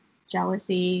 Love,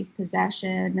 jealousy,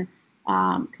 possession,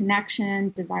 connection,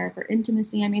 desire for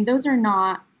intimacy. I mean, those are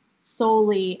not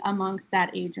solely amongst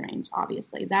that age range,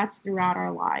 obviously. That's throughout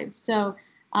our lives. So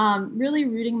really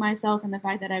rooting myself in the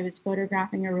fact that I was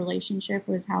photographing a relationship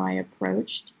was how I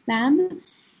approached them.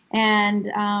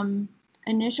 And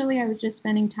initially, I was just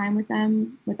spending time with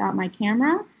them without my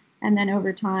camera. And then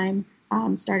over time,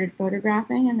 started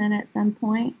photographing. And then at some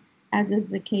point, as is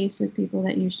the case with people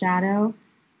that you shadow,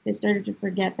 they started to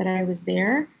forget that I was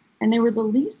there. And they were the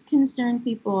least concerned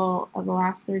people of the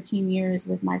last 13 years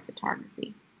with my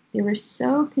photography. They were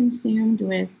so consumed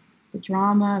with the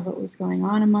drama of what was going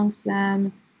on amongst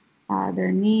them,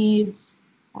 their needs,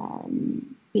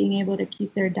 being able to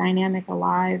keep their dynamic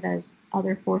alive as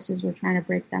other forces were trying to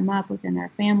break them up within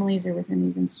their families or within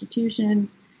these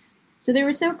institutions. So they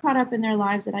were so caught up in their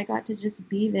lives that I got to just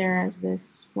be there as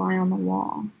this fly on the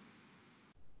wall.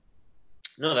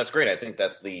 No, that's great. I think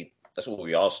that's what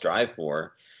we all strive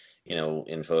for,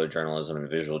 in photojournalism and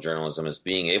visual journalism, is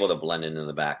being able to blend into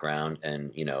the background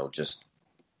and, just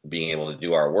being able to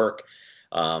do our work.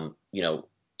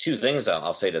 Two things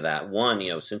I'll say to that.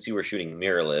 One, since you were shooting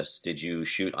mirrorless, did you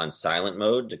shoot on silent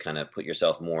mode to kind of put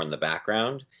yourself more in the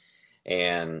background?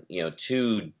 And,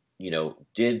 two,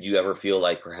 did you ever feel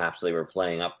like perhaps they were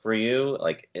playing up for you,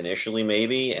 like initially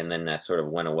maybe, and then that sort of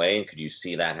went away? And could you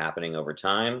see that happening over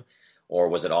time? Or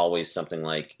was it always something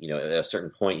like, at a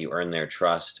certain point you earned their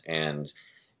trust and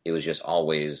it was just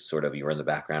always sort of you were in the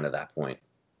background at that point?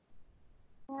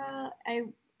 Well,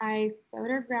 I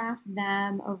photographed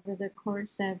them over the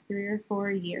course of 3 or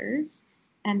 4 years,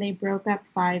 and they broke up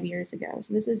 5 years ago.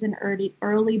 So this is an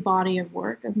early body of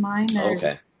work of mine.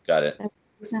 Okay, got it. That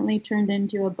recently turned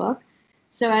into a book.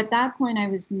 So at that point, I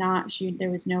was not shooting.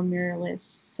 There was no mirrorless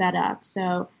setup.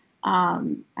 So I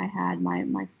had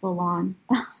my full-on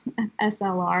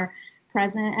SLR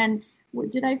present. And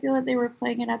did I feel that they were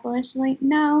playing it up initially?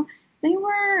 No, they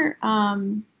were.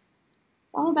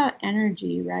 It's all about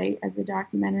energy, right? As a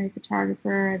documentary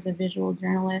photographer, as a visual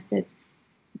journalist, it's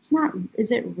not.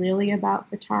 Is it really about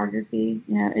photography?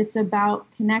 It's about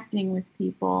connecting with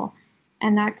people,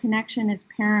 and that connection is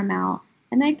paramount.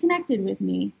 And they connected with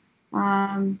me.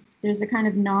 There's a kind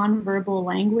of nonverbal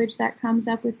language that comes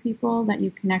up with people that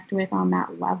you connect with on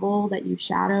that level that you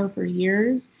shadow for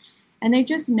years. And they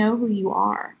just know who you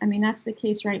are. I mean, that's the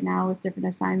case right now with different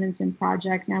assignments and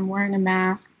projects. And I'm wearing a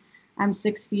mask. I'm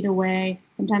 6 feet away.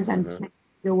 Sometimes I'm 10 feet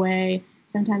away.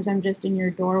 Sometimes I'm just in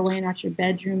your doorway, not your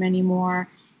bedroom anymore.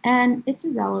 And it's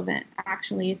irrelevant,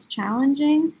 actually. It's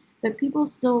challenging, but people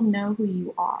still know who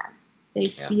you are. They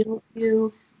feel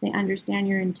you. They understand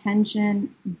your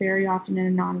intention, very often in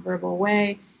a nonverbal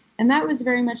way. And that was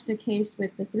very much the case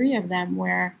with the three of them,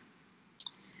 where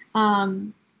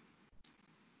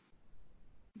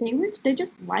they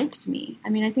just liked me. I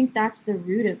mean, I think that's the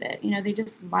root of it. They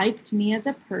just liked me as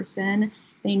a person.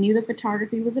 They knew the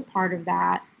photography was a part of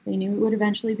that. They knew it would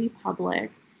eventually be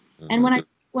public. Mm-hmm. And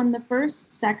when the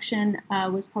first section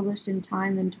was published in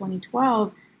Time in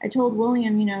 2012, I told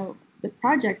William, the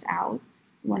project's out.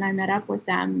 When I met up with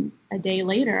them a day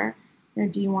later,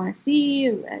 do you want to see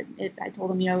it? I told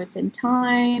him, it's in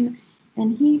Time,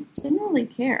 and he didn't really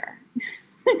care.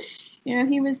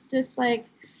 He was just like,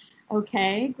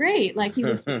 okay, great. Like he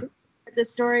was, the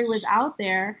story was out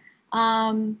there.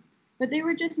 But they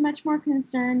were just much more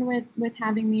concerned with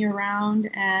having me around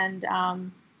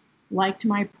and liked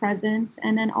my presence.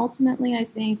 And then ultimately, I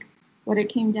think what it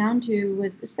came down to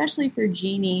was, especially for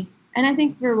Jeannie, And I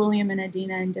think for William and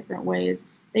Adina in different ways,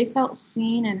 they felt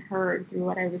seen and heard through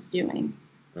what I was doing.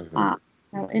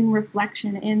 In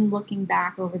reflection, in looking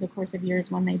back over the course of years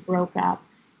when they broke up,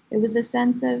 it was a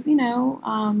sense of,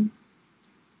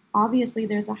 obviously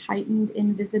there's a heightened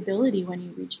invisibility when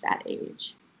you reach that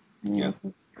age. I mean, I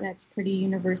think that's pretty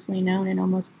universally known and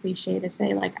almost cliche to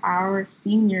say, like, our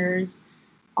seniors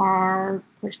are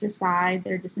pushed aside,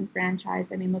 they're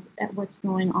disenfranchised. I mean, look at what's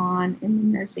going on in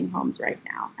the nursing homes right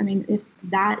now. I mean, if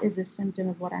that is a symptom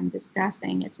of what I'm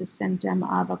discussing, it's a symptom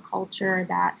of a culture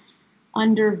that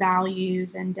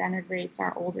undervalues and denigrates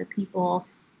our older people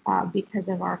because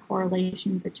of our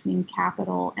correlation between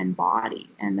capital and body,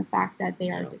 and the fact that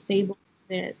they are disabled,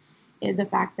 the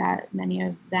fact that many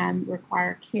of them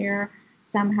require care.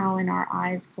 Somehow in our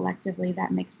eyes collectively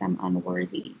that makes them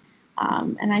unworthy.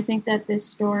 And I think that this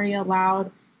story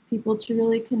allowed people to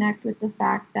really connect with the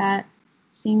fact that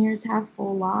seniors have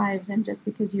full lives, and just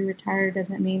because you retire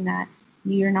doesn't mean that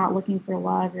you're not looking for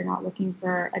love, you're not looking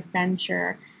for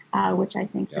adventure, which I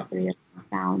think the three of them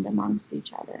found amongst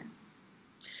each other.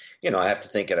 I have to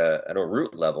think at a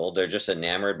root level, they're just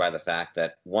enamored by the fact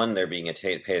that, one, they're being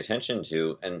paid attention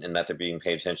to, and that they're being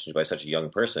paid attention to by such a young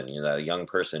person. That a young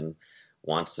person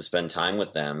wants to spend time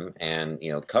with them and,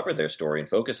 cover their story and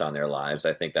focus on their lives.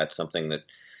 I think that's something that,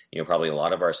 probably a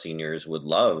lot of our seniors would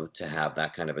love to have,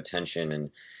 that kind of attention.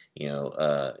 And,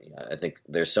 I think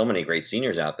there's so many great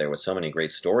seniors out there with so many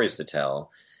great stories to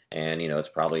tell. And, it's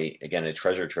probably, again, a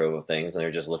treasure trove of things. And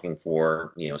they're just looking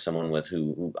for, someone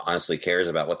who honestly cares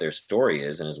about what their story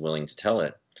is and is willing to tell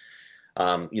it.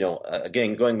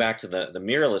 Again, going back to the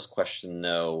mirrorless question,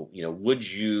 though, would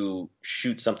you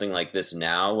shoot something like this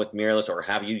now with mirrorless, or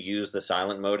have you used the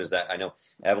silent mode? I know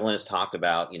Evelyn has talked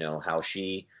about, how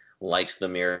she likes the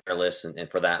mirrorless,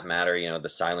 and for that matter, the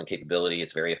silent capability,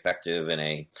 it's very effective in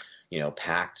a,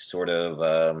 packed sort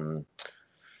of,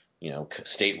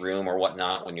 stateroom or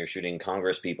whatnot when you're shooting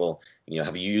Congress people.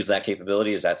 Have you used that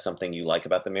capability? Is that something you like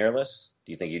about the mirrorless?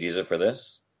 Do you think you'd use it for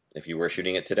this if you were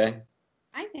shooting it today?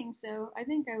 I think so. I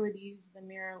think I would use the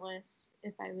mirrorless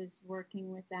if I was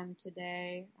working with them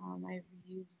today. I've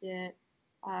used it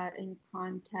in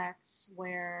contexts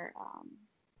where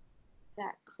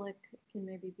that click can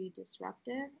maybe be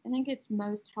disruptive. I think it's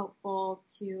most helpful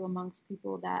to amongst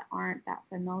people that aren't that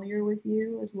familiar with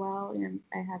you as well. And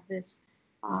I have this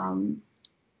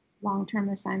long-term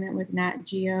assignment with Nat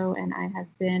Geo, and I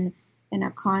have been in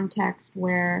a context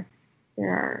where there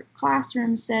are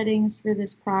classroom settings for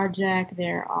this project.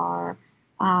 There are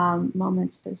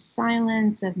moments of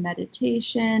silence, of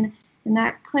meditation, and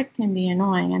that click can be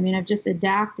annoying. I mean, I've just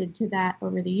adapted to that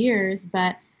over the years,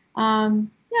 but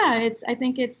I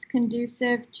think it's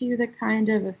conducive to the kind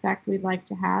of effect we'd like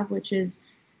to have, which is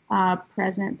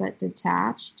present but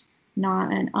detached,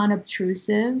 not an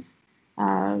unobtrusive,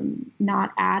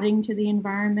 not adding to the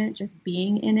environment, just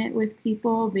being in it with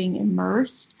people, being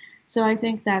immersed. So I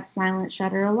think that silent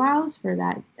shutter allows for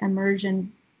that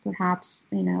immersion, perhaps,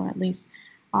 at least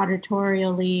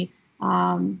auditorially,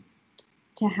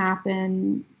 to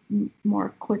happen more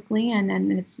quickly. And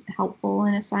then it's helpful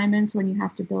in assignments when you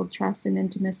have to build trust and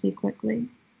intimacy quickly.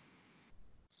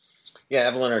 Yeah,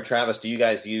 Evelyn or Travis, do you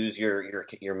guys use your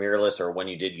mirrorless, or when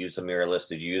you did use the mirrorless,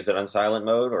 did you use it on silent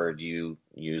mode, or do you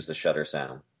use the shutter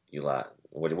sound?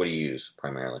 What do you use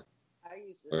primarily? I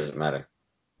use it. Or does it matter?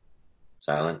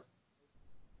 Silent?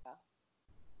 Yeah.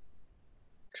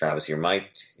 Travis, your mic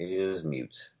is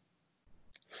mute.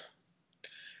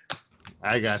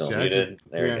 I got you.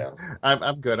 There you go.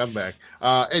 I'm good. I'm back.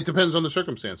 It depends on the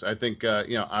circumstance. I think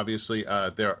obviously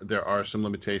there are some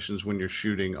limitations when you're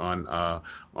shooting on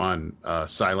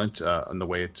silent and the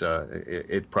way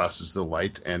it processes the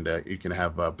light, and you can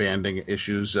have banding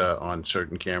issues on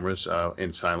certain cameras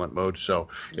in silent mode. So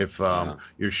if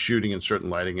you're shooting in certain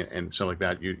lighting and something like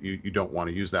that, you don't want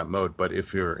to use that mode. But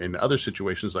if you're in other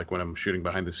situations, like when I'm shooting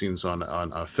behind the scenes on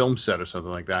a film set or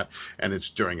something like that, and it's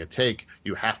during a take,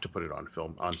 you have to put it on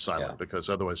film on silent, because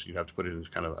otherwise you'd have to put it in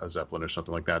kind of a Zeppelin or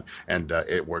something like that, and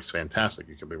it works fantastic.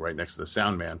 You can be right next to the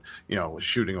sound man,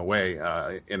 shooting away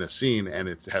in a scene, and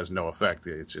it has no effect.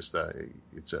 It's just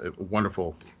it's a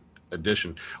wonderful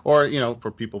addition. Or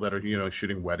for people that are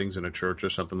shooting weddings in a church or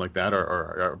something like that,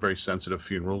 or very sensitive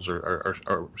funerals or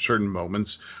certain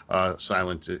moments,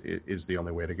 silent is the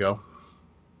only way to go.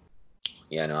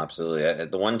 Yeah, no, absolutely.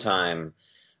 The one time,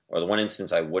 or the one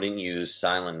instance I wouldn't use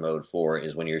silent mode for,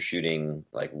 is when you're shooting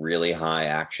like really high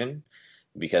action,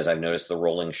 because I've noticed the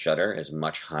rolling shutter is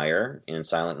much higher in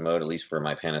silent mode, at least for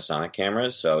my Panasonic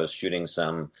cameras. So I was shooting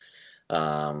some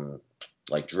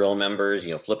like drill members,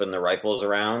 flipping the rifles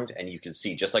around, and you can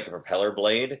see just like a propeller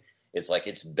blade, it's like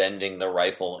it's bending the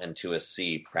rifle into a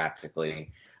C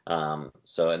practically.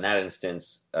 So in that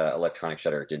instance, electronic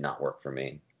shutter did not work for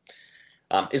me.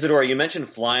 Isadora, you mentioned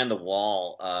fly on the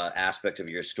wall aspect of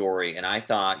your story, and I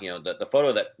thought, the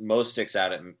photo that most sticks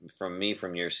out from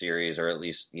your series, or at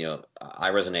least,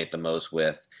 I resonate the most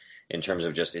with in terms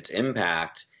of just its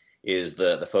impact, is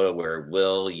the photo where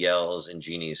Will yells in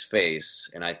Jeannie's face.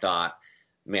 And I thought,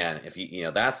 man,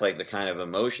 if that's like the kind of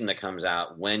emotion that comes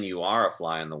out when you are a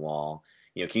fly on the wall.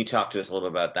 Can you talk to us a little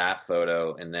bit about that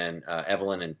photo? And then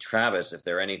Evelyn and Travis, if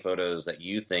there are any photos that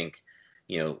you think,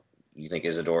 you think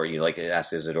Isadora, you'd like to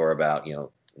ask Isadora about,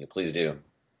 please do.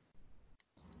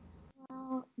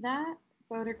 Well, that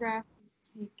photograph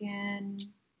was taken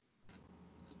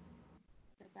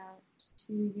about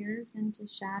 2 years into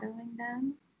shadowing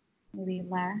them, maybe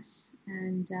less.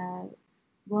 And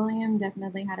William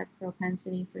definitely had a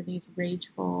propensity for these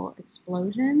rageful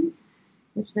explosions,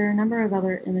 which there are a number of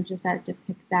other images that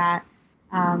depict that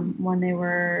when they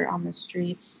were on the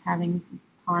streets having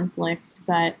conflicts,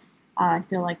 but I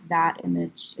feel like that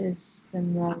image is the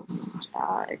most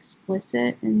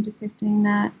explicit in depicting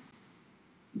that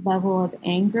level of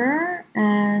anger.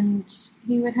 And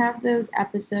he would have those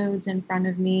episodes in front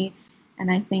of me,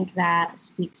 and I think that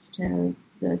speaks to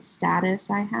the status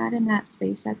I had in that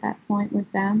space at that point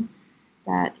with them,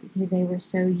 that they were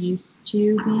so used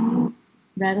to being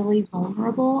readily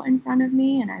vulnerable in front of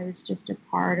me, and I was just a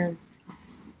part of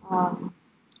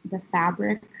the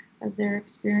fabric of their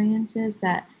experiences,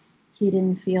 that he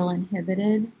didn't feel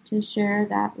inhibited to share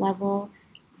that level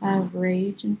of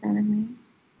rage in front of me.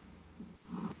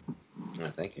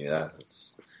 Thank you.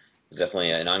 It's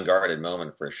definitely an unguarded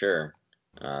moment for sure.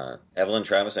 Evelyn,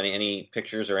 Travis, any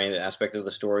pictures or any aspect of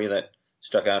the story that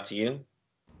stuck out to you?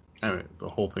 I mean, the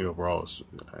whole thing overall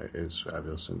is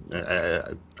fabulous, and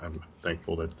I'm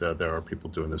thankful that there are people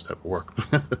doing this type of work.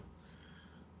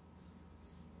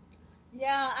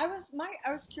 Yeah, I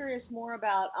was curious more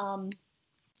about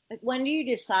like, when do you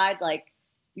decide like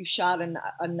you've shot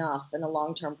enough in a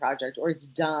long-term project, or it's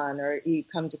done, or you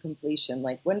come to completion?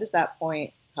 Like, when does that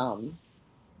point come?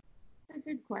 That's a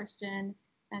good question,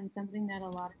 and something that a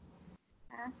lot of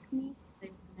people ask me. They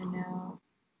want to know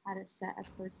how to set a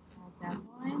personal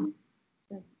deadline,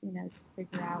 so to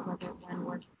figure out when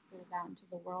work goes out into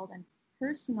the world. And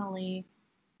personally,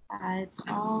 it's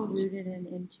all rooted in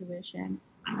intuition.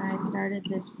 I started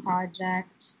this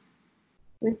project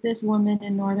with this woman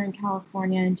in Northern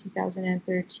California in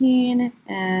 2013,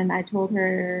 and I told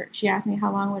her, she asked me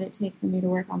how long would it take for me to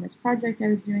work on this project I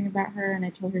was doing about her, and I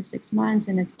told her 6 months,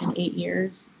 and it's been 8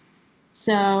 years.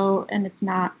 So, and it's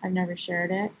not, I've never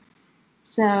shared it.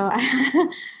 So,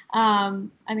 I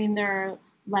mean, there are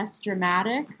less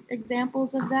dramatic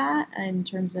examples of that in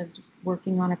terms of just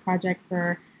working on a project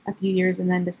for a few years and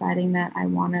then deciding that I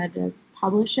wanted to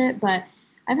publish it. But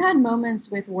I've had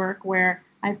moments with work where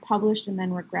I've published and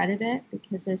then regretted it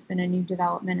because there's been a new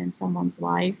development in someone's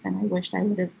life, and I wished I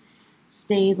would have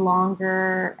stayed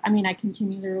longer. I mean, I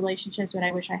continue the relationships, but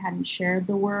I wish I hadn't shared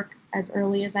the work as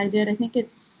early as I did. I think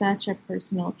it's such a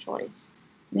personal choice.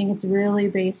 I think it's really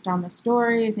based on the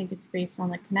story. I think it's based on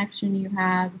the connection you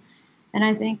have. And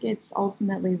I think it's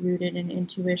ultimately rooted in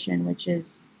intuition, which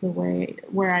is the way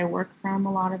where I work from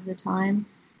a lot of the time.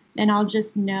 And I'll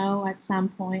just know at some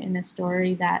point in a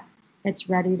story that it's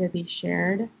ready to be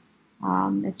shared.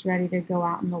 It's ready to go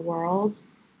out in the world.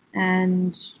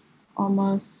 And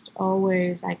almost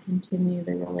always I continue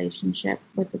the relationship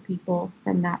with the people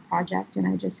from that project, and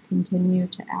I just continue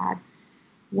to add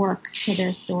work to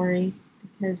their story,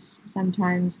 because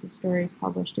sometimes the story is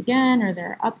published again, or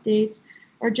there are updates,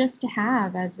 or just to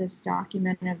have as this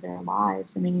document of their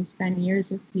lives. I mean, you spend years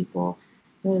with people,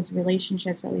 those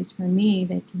relationships, at least for me,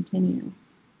 they continue.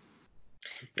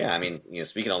 Yeah, I mean,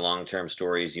 speaking of long-term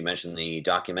stories, you mentioned the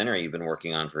documentary you've been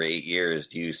working on for 8 years.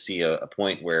 Do you see a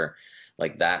point where,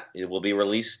 like, that it will be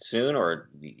released soon, or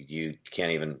you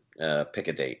can't even pick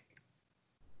a date?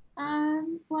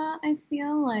 Well, I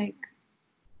feel like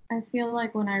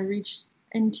when I reach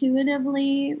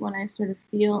intuitively, when I sort of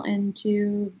feel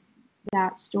into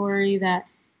that story, that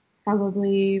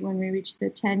probably when we reach the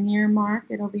 10-year mark,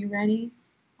 it'll be ready.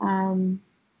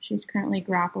 She's currently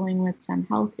grappling with some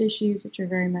health issues, which are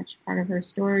very much part of her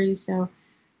story. So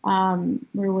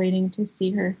we're waiting to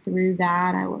see her through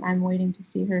that. I'm waiting to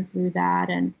see her through that.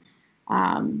 And,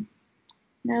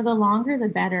 the longer the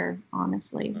better,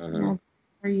 honestly. Uh-huh. The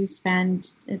more you spend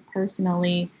it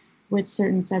personally with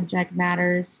certain subject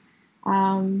matters,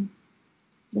 the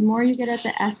more you get at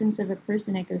the essence of a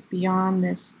person. It goes beyond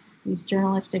these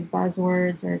journalistic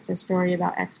buzzwords, or it's a story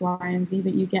about X, Y, and Z,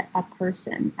 but you get a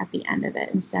person at the end of it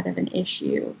instead of an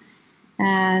issue.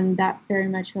 And that very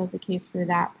much feels the case for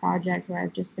that project, where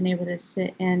I've just been able to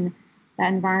sit in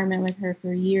that environment with her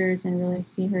for years and really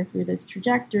see her through this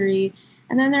trajectory.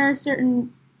 And then there are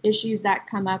certain issues that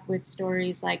come up with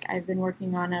stories. Like, I've been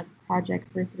working on a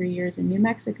project for 3 years in New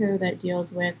Mexico that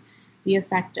deals with the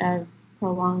effect of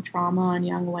prolonged trauma on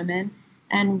young women.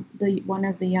 And one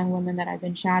of the young women that I've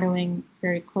been shadowing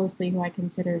very closely, who I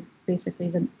consider basically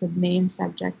the main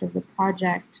subject of the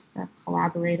project, or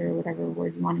collaborator, whatever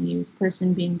word you want to use,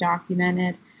 person being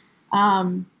documented.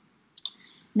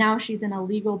 Now she's in a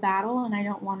legal battle, and I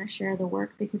don't want to share the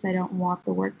work because I don't want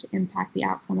the work to impact the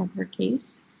outcome of her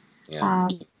case. Yeah.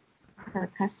 Her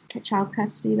child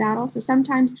custody battle. So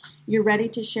sometimes you're ready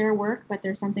to share work, but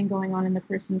there's something going on in the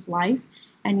person's life,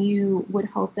 and you would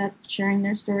hope that sharing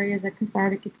their story is a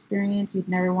cathartic experience. You'd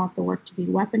never want the work to be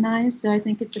weaponized. So I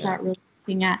think it's about really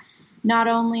looking at, not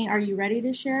only are you ready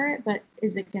to share it, but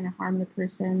is it going to harm the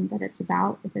person that it's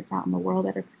about if it's out in the world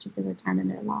at a particular time in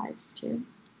their lives too?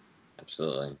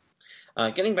 Absolutely.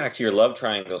 Getting back to your love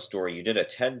triangle story, you did a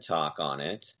TED Talk on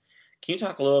it. Can you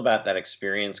talk a little about that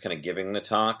experience, kind of giving the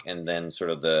talk, and then sort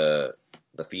of the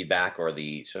feedback or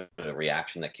the sort of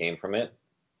reaction that came from it?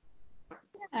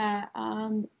 Yeah,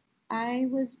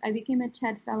 I became a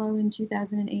TED Fellow in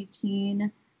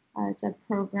 2018. It's a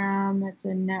program. It's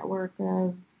a network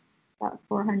of about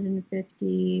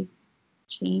 450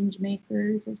 change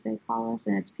makers, as they call us,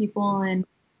 and it's people in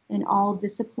all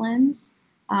disciplines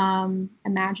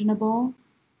imaginable,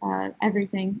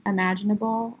 everything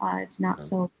imaginable. It's not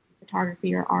so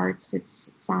photography or arts,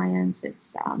 it's science,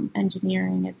 it's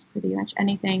engineering, it's pretty much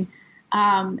anything.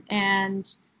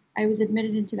 And I was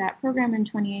admitted into that program in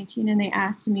 2018, and they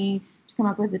asked me to come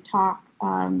up with a talk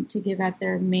to give at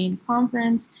their main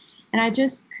conference. And I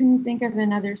just couldn't think of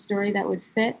another story that would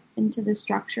fit into the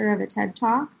structure of a TED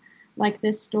Talk like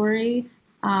this story.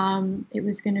 It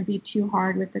was going to be too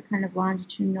hard with the kind of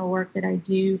longitudinal work that I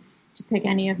do to pick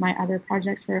any of my other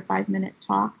projects for a 5-minute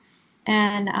talk.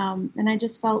 And I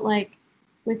just felt like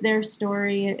with their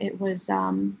story, it was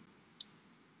something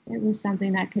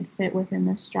that could fit within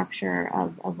the structure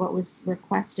of what was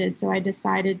requested. So I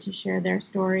decided to share their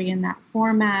story in that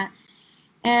format.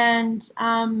 And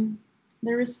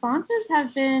the responses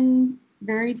have been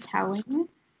very telling.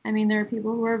 I mean, there are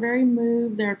people who are very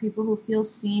moved. There are people who feel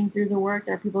seen through the work.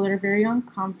 There are people that are very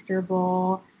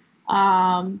uncomfortable.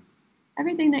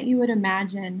 Everything that you would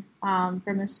imagine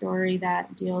from a story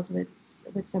that deals with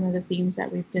some of the themes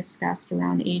that we've discussed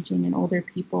around aging and older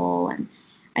people. And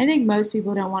I think most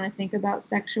people don't want to think about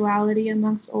sexuality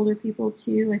amongst older people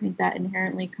too. I think that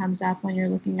inherently comes up when you're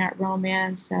looking at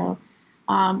romance. So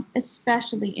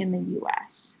especially in the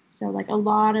U.S. So like a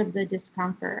lot of the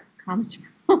discomfort comes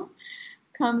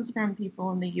from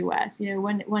people in the U.S. You know,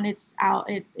 when it's out,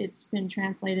 it's been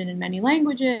translated in many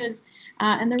languages,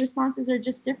 and the responses are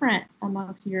just different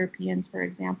amongst Europeans, for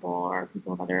example, or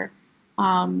people of other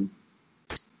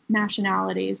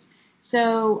nationalities.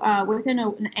 So within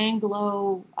an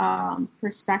Anglo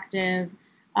perspective,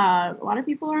 a lot of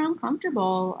people are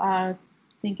uncomfortable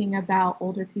thinking about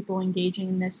older people engaging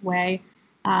in this way,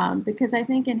 because I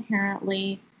think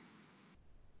inherently,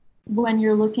 when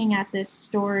you're looking at this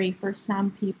story, for some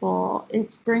people,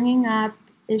 it's bringing up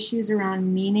issues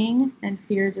around meaning and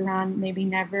fears around maybe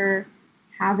never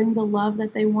having the love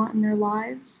that they want in their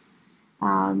lives,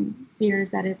 fears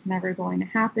that it's never going to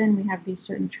happen. We have these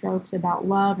certain tropes about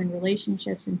love and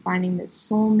relationships and finding this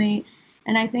soulmate.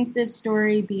 And I think this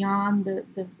story, beyond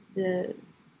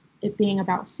it being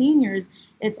about seniors,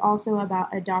 it's also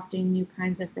about adopting new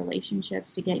kinds of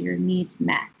relationships to get your needs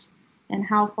met. And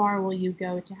how far will you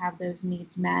go to have those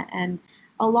needs met? And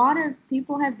a lot of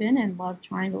people have been in love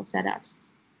triangle setups,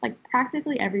 like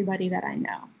practically everybody that I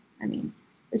know. I mean,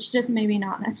 it's just maybe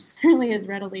not necessarily as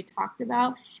readily talked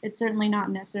about. It's certainly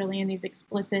not necessarily in these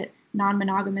explicit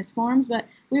non-monogamous forms, but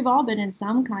we've all been in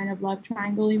some kind of love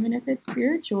triangle, even if it's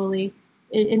spiritually,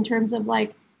 in terms of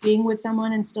like being with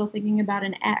someone and still thinking about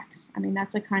an ex. I mean,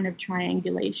 that's a kind of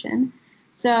triangulation.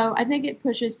 So I think it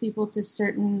pushes people to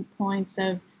certain points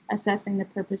of assessing the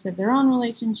purpose of their own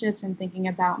relationships and thinking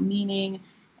about meaning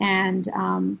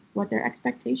and what their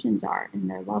expectations are in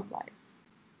their love life.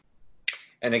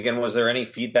 And again, was there any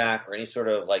feedback or any sort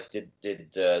of like, did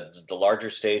the larger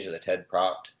stage of the TED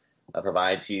Prompt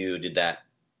provide to you? Did that,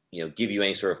 give you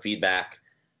any sort of feedback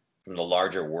from the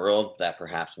larger world that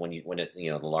perhaps when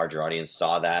the larger audience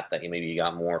saw that maybe you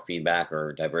got more feedback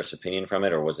or diverse opinion from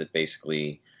it? Or was it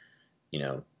basically,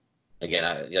 again,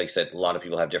 like I said, a lot of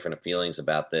people have different feelings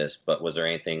about this, but was there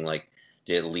anything like,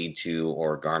 did it lead to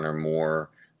or garner more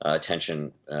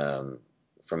attention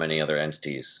from any other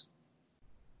entities?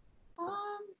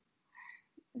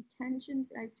 Attention,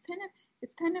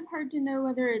 it's kind of hard to know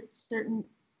whether it's certain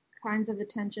kinds of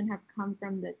attention have come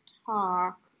from the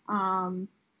talk.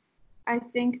 I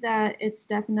think that it's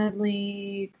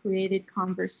definitely created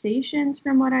conversations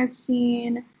from what I've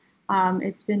seen.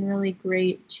 It's been really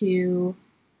great to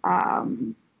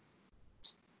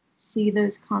see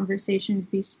those conversations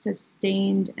be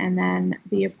sustained and then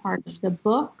be a part of the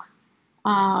book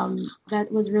that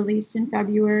was released in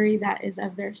February that is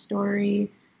of their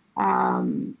story.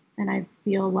 And I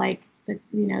feel like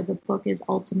the book is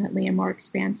ultimately a more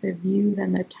expansive view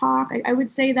than the talk. I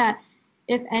would say that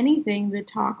if anything, the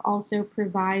talk also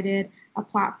provided a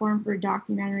platform for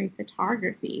documentary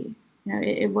photography.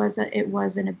 It was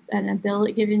an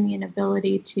ability, giving me an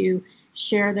ability to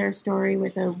share their story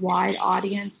with a wide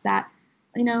audience that,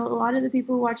 a lot of the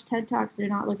people who watch TED Talks, they're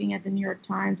not looking at the New York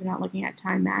Times, they're not looking at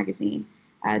Time Magazine.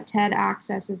 TED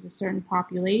accesses a certain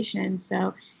population,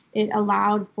 so it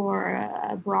allowed for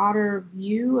a broader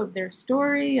view of their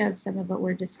story, of some of what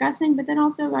we're discussing, but then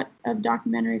also of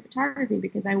documentary photography,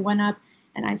 because I went up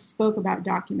and I spoke about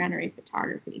documentary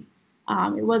photography.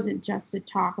 It wasn't just to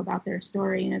talk about their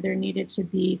story. There needed to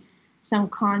be some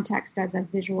context as a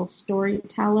visual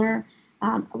storyteller.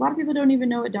 A lot of people don't even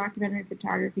know what documentary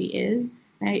photography is.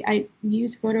 I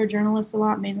use photojournalists a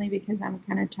lot, mainly because I'm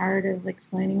kind of tired of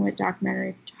explaining what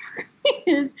documentary photography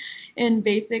is in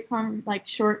basic,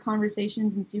 short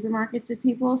conversations in supermarkets with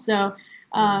people. So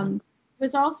it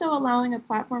was also allowing a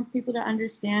platform for people to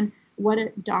understand what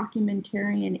a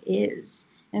documentarian is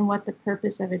and what the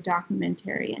purpose of a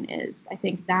documentarian is. I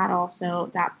think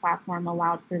that platform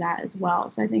allowed for that as well.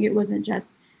 So I think it wasn't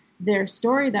just their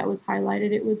story that was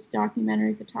highlighted, it was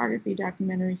documentary photography,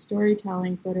 documentary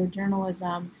storytelling,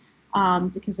 photojournalism,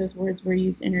 because those words were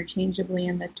used interchangeably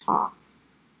in the talk.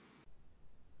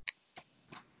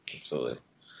 Absolutely.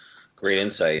 Great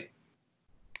insight.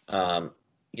 For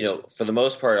the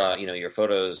most part, your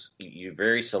photos, you're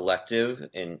very selective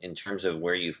in terms of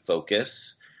where you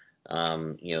focus.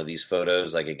 These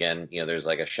photos, there's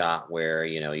a shot where,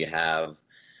 you have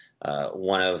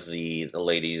one of the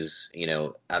ladies,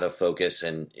 out of focus,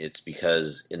 and it's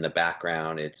because in the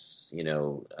background it's,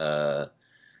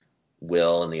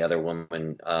 Will and the other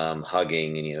woman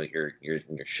hugging, and you're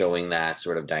showing that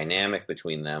sort of dynamic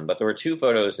between them. But there were two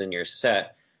photos in your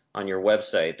set on your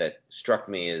website that struck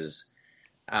me as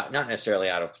not necessarily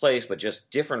out of place, but just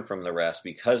different from the rest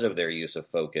because of their use of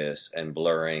focus and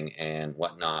blurring and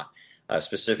whatnot.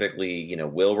 Specifically,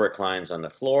 Will reclines on the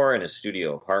floor in his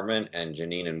studio apartment, and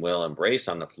Janine and Will embrace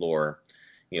on the floor.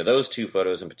 Those two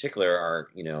photos in particular are,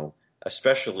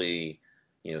 especially,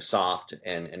 soft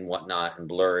and whatnot and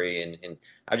blurry. And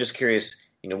I'm just curious,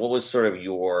 what was sort of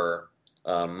your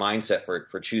mindset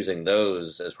for choosing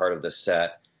those as part of the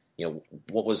set?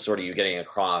 What was sort of you getting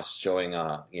across showing,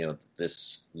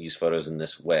 these photos in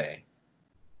this way?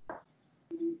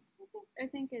 I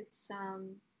think it's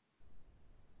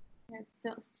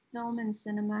film and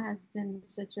cinema have been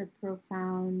such a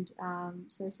profound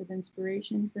source of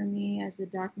inspiration for me as a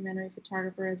documentary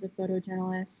photographer, as a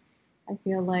photojournalist. I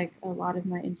feel like a lot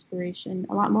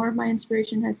more of my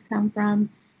inspiration has come from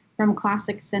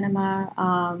classic cinema,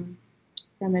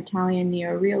 from Italian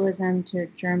neorealism to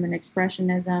German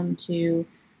expressionism to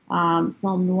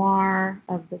film noir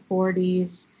of the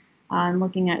 40s,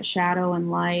 looking at shadow and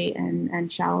light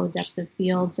and shallow depth of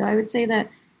field. So I would say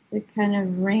that the kind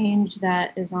of range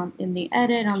that is in the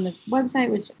edit on the website,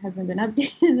 which hasn't been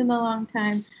updated in a long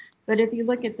time. But if you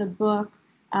look at the book,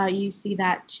 you see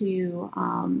that too.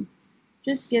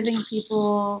 Just giving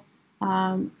people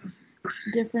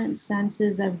different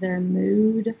senses of their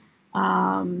mood,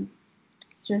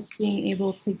 just being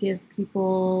able to give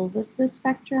people the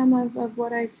spectrum of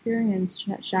what I experienced,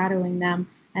 shadowing them,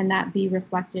 and that be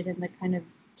reflected in the kind of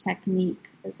technique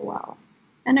as well.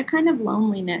 And a kind of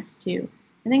loneliness too.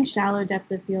 I think shallow depth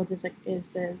of field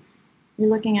you're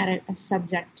looking at a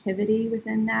subjectivity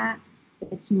within that.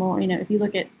 It's more,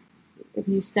 if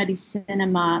you study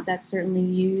cinema, that's certainly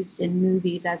used in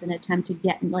movies as an attempt to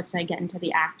get into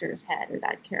the actor's head or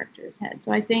that character's head.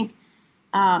 So I think,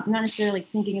 not necessarily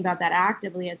thinking about that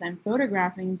actively as I'm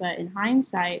photographing, but in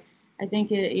hindsight, I think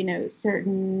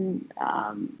certain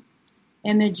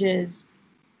images,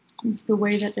 the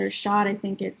way that they're shot, I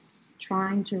think it's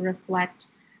trying to reflect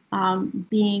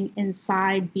being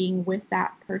inside, being with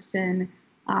that person,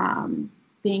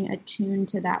 being attuned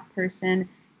to that person,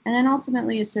 and then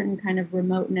ultimately a certain kind of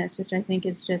remoteness, which I think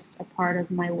is just a part of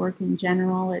my work in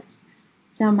general. It's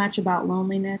so much about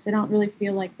loneliness. I don't really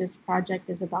feel like this project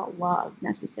is about love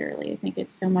necessarily. I think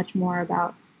it's so much more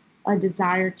about a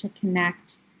desire to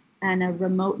connect and a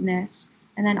remoteness,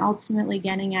 and then ultimately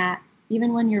getting at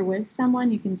even when you're with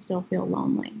someone, you can still feel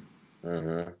lonely.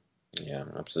 Mm-hmm. Yeah,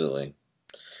 absolutely.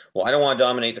 Well, I don't want to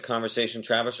dominate the conversation.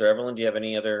 Travis or Evelyn, do you have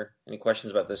any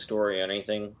questions about this story or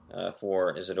anything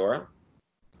for Isadora?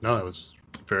 No, it was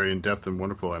very in-depth and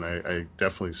wonderful, and I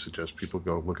definitely suggest people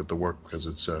go look at the work because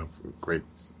it's great.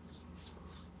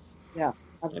 Yeah,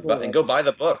 absolutely. And go buy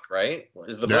the book, right?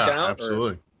 Is the book out?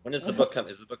 Absolutely. When does the book come?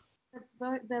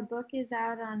 The book is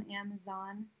out on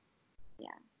Amazon. Yeah.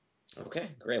 Okay,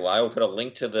 great. Well, I will put a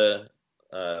link to the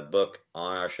book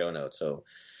on our show notes, so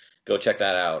go check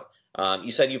that out.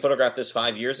 You said you photographed this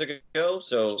 5 years ago,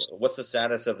 so what's the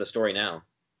status of the story now?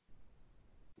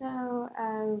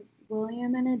 So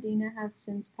William and Adina have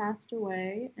since passed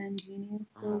away, and Jeannie is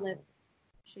still living.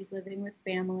 She's living with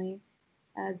family.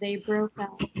 They broke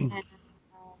up, and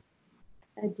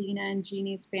Adina and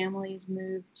Jeannie's families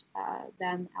moved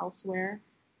them elsewhere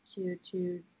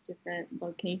to different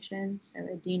locations. So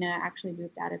Adina actually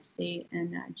moved out of state,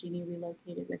 and Jeannie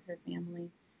relocated with her family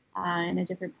in a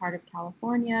different part of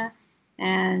California.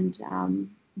 And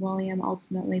William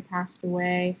ultimately passed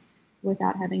away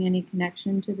without having any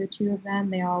connection to the two of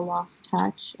them. They all lost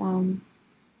touch. And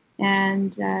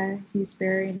he's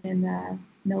buried in the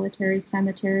military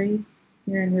cemetery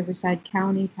here in Riverside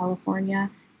County, California,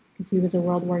 because he was a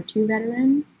World War II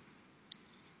veteran.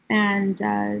 And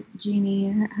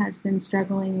Jeannie has been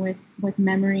struggling with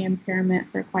memory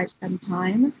impairment for quite some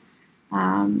time.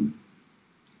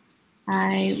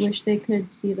 I wish they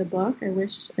could see the book. I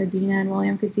wish Adina and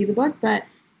William could see the book, but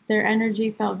their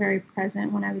energy felt very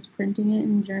present when I was printing it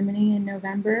in Germany in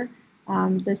November.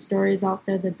 The story is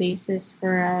also the basis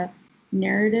for a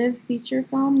narrative feature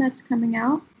film that's coming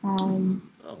out in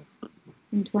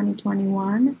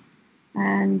 2021.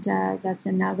 And that's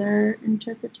another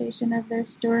interpretation of their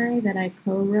story that I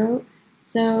co-wrote.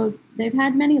 So they've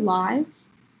had many lives,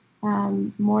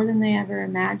 more than they ever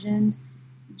imagined.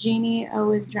 Jeannie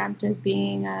always dreamt of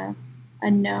being a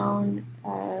known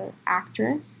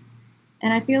actress.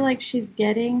 And I feel like she's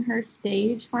getting her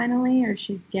stage finally, or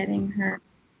she's getting her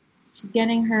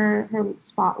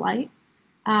spotlight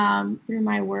through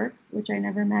my work, which I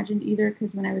never imagined either,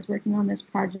 because when I was working on this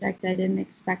project, I didn't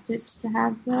expect it to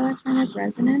have the kind of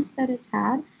resonance that it's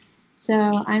had.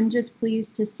 So I'm just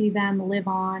pleased to see them live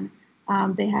on.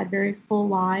 They had very full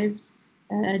lives.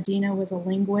 Adina was a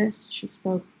linguist. She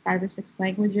spoke 5 or 6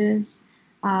 languages.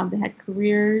 They had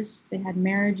careers, they had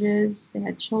marriages, they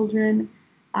had children.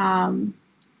 And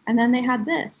then they had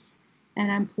this.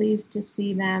 And I'm pleased to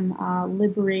see them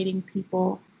liberating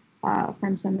people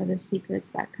from some of the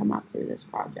secrets that come up through this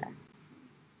project.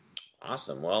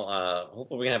 Awesome. Well,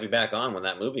 hopefully we can have you back on when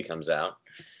that movie comes out.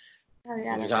 Oh,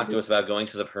 yeah. You talk to us about going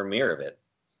to the premiere of it.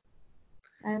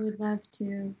 I would love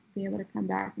to be able to come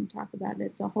back and talk about it.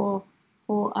 It's a whole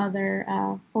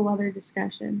other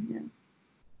discussion.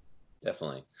 Yeah.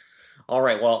 Definitely. All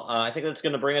right. Well, I think that's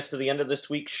going to bring us to the end of this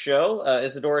week's show.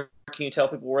 Isadora, can you tell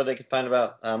people where they can find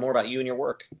more about you and your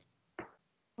work?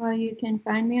 Well, you can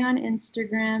find me on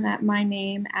Instagram at my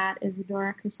name, at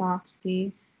Isadora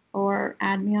Kosofsky, or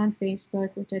add me on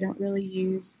Facebook, which I don't really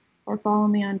use, or follow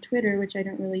me on Twitter, which I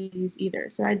don't really use either.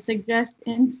 So I'd suggest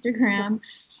Instagram.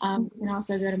 You can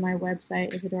also go to my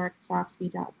website,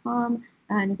 IsadauraKosofsky.com.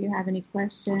 And if you have any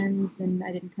questions and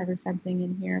I didn't cover something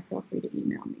in here, feel free to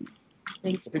email me.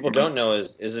 Thanks. What people don't know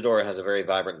is Isadora has a very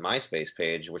vibrant MySpace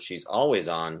page, which she's always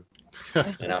on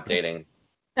and updating.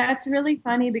 That's really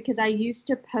funny because I used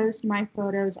to post my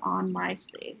photos on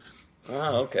MySpace.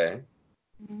 Oh, okay.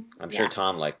 I'm sure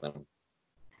Tom liked them.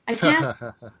 I can't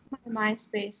my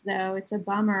MySpace, though. It's a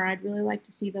bummer. I'd really like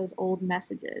to see those old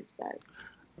messages, but...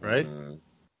 Right?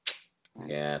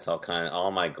 Yeah, it's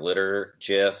all my glitter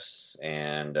GIFs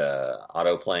and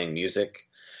auto-playing music.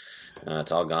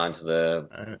 It's all gone to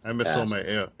the I miss all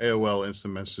my AOL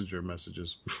Instant Messenger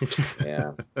messages.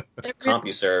 Yeah.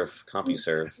 CompuServe.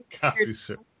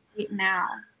 Now,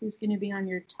 who's going to be on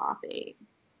your top 8?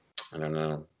 I don't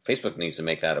know. Facebook needs to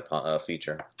make that a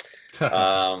feature.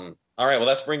 All right, well,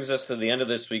 that brings us to the end of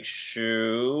this week's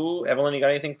show. Evelyn, you got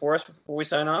anything for us before we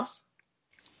sign off?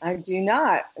 I do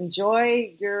not.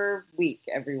 Enjoy your week,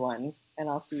 everyone, and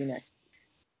I'll see you next week.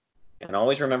 And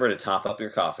always remember to top up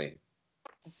your coffee.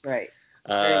 That's right.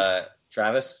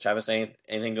 Travis,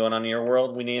 anything going on in your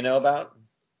world we need to know about?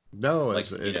 No, what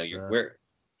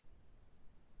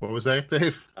was that,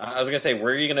 Dave? I was gonna say,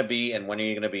 where are you gonna be and when are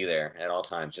you gonna be there at all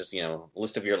times? Just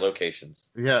list of your locations.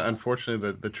 Yeah,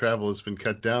 unfortunately, the travel has been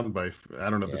cut down by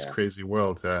this crazy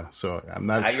world. So I'm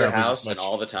not at your house and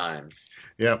all the time.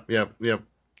 Yep.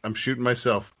 I'm shooting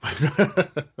myself.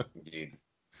 Indeed.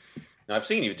 I've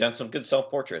seen you've done some good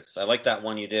self-portraits. I like that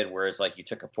one you did where it's like you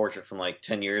took a portrait from like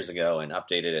 10 years ago and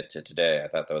updated it to today. I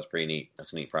thought that was pretty neat.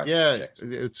 That's a neat project.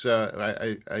 Yeah, it's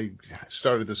I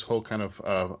started this whole kind of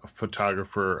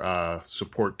photographer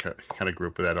support kind of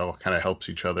group that all kind of helps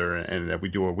each other, and we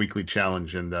do a weekly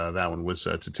challenge, and that one was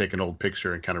to take an old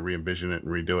picture and kind of re-envision it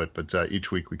and redo it. But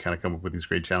each week we kind of come up with these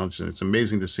great challenges, and it's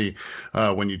amazing to see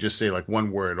when you just say like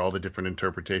one word, all the different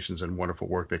interpretations and wonderful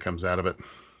work that comes out of it.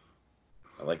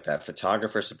 I like that.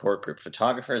 Photographer support group.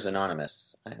 Photographers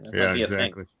Anonymous. Yeah,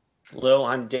 exactly. Hello,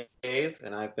 I'm Dave,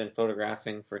 and I've been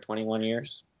photographing for 21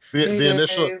 years.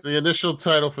 The initial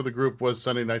title for the group was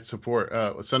Sunday Night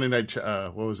Support. Sunday Night.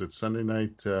 What was it? Sunday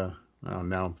Night.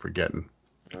 Now I'm forgetting.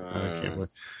 I can't believe.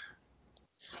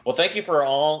 Well, thank you for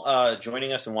all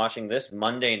joining us and watching this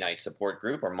Monday night support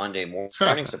group or Monday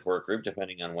morning support group,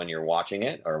 depending on when you're watching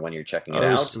it or when you're checking it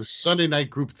out. It was Sunday Night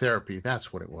Group Therapy.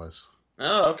 That's what it was.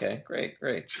 Oh, okay. Great.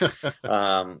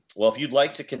 Well, if you'd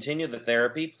like to continue the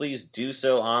therapy, please do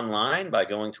so online by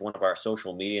going to one of our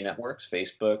social media networks,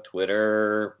 Facebook,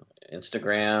 Twitter,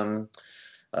 Instagram,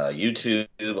 YouTube,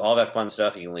 all that fun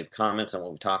stuff. You can leave comments on what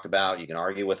we've talked about. You can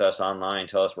argue with us online,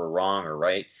 tell us we're wrong or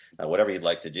right, whatever you'd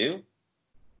like to do.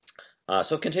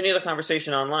 So continue the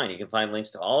conversation online. You can find links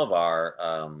to all of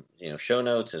our show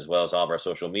notes as well as all of our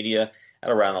social media at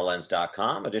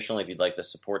AroundTheLens.com. Additionally, if you'd like to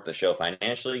support the show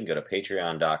financially, you can go to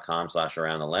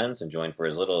Patreon.com/AroundTheLens and join for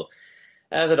as little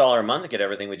as $1 a month to get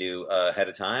everything we do ahead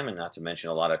of time, and not to mention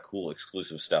a lot of cool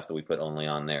exclusive stuff that we put only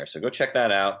on there. So go check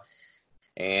that out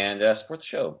and support the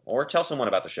show, or tell someone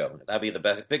about the show. That'd be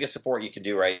the biggest support you can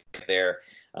do right there.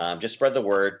 Just spread the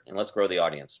word, and let's grow the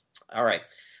audience. All right.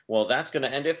 Well, that's going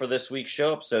to end it for this week's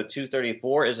show, episode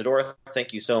 234. Isadora,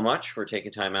 thank you so much for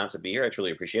taking time out to be here. I truly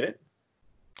appreciate it.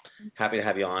 Happy to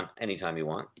have you on anytime you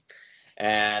want.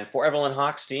 And for Evelyn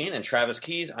Hochstein and Travis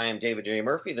Keys, I am David J.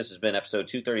 Murphy. This has been episode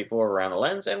 234 of Around the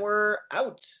Lens, and we're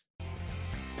out.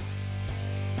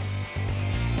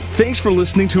 Thanks for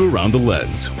listening to Around the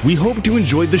Lens. We hope you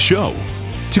enjoyed the show.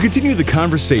 To continue the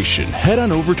conversation, head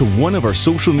on over to one of our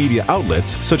social media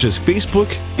outlets such as Facebook,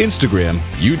 Instagram,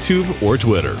 YouTube, or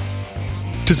Twitter.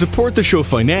 To support the show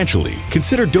financially,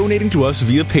 consider donating to us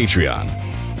via Patreon.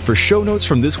 For show notes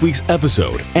from this week's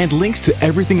episode and links to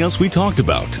everything else we talked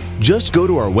about, just go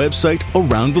to our website,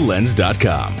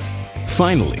 AroundTheLens.com.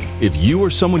 Finally, if you or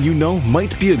someone you know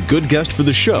might be a good guest for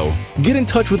the show, get in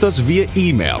touch with us via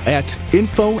email at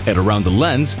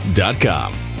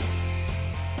info@AroundTheLens.com.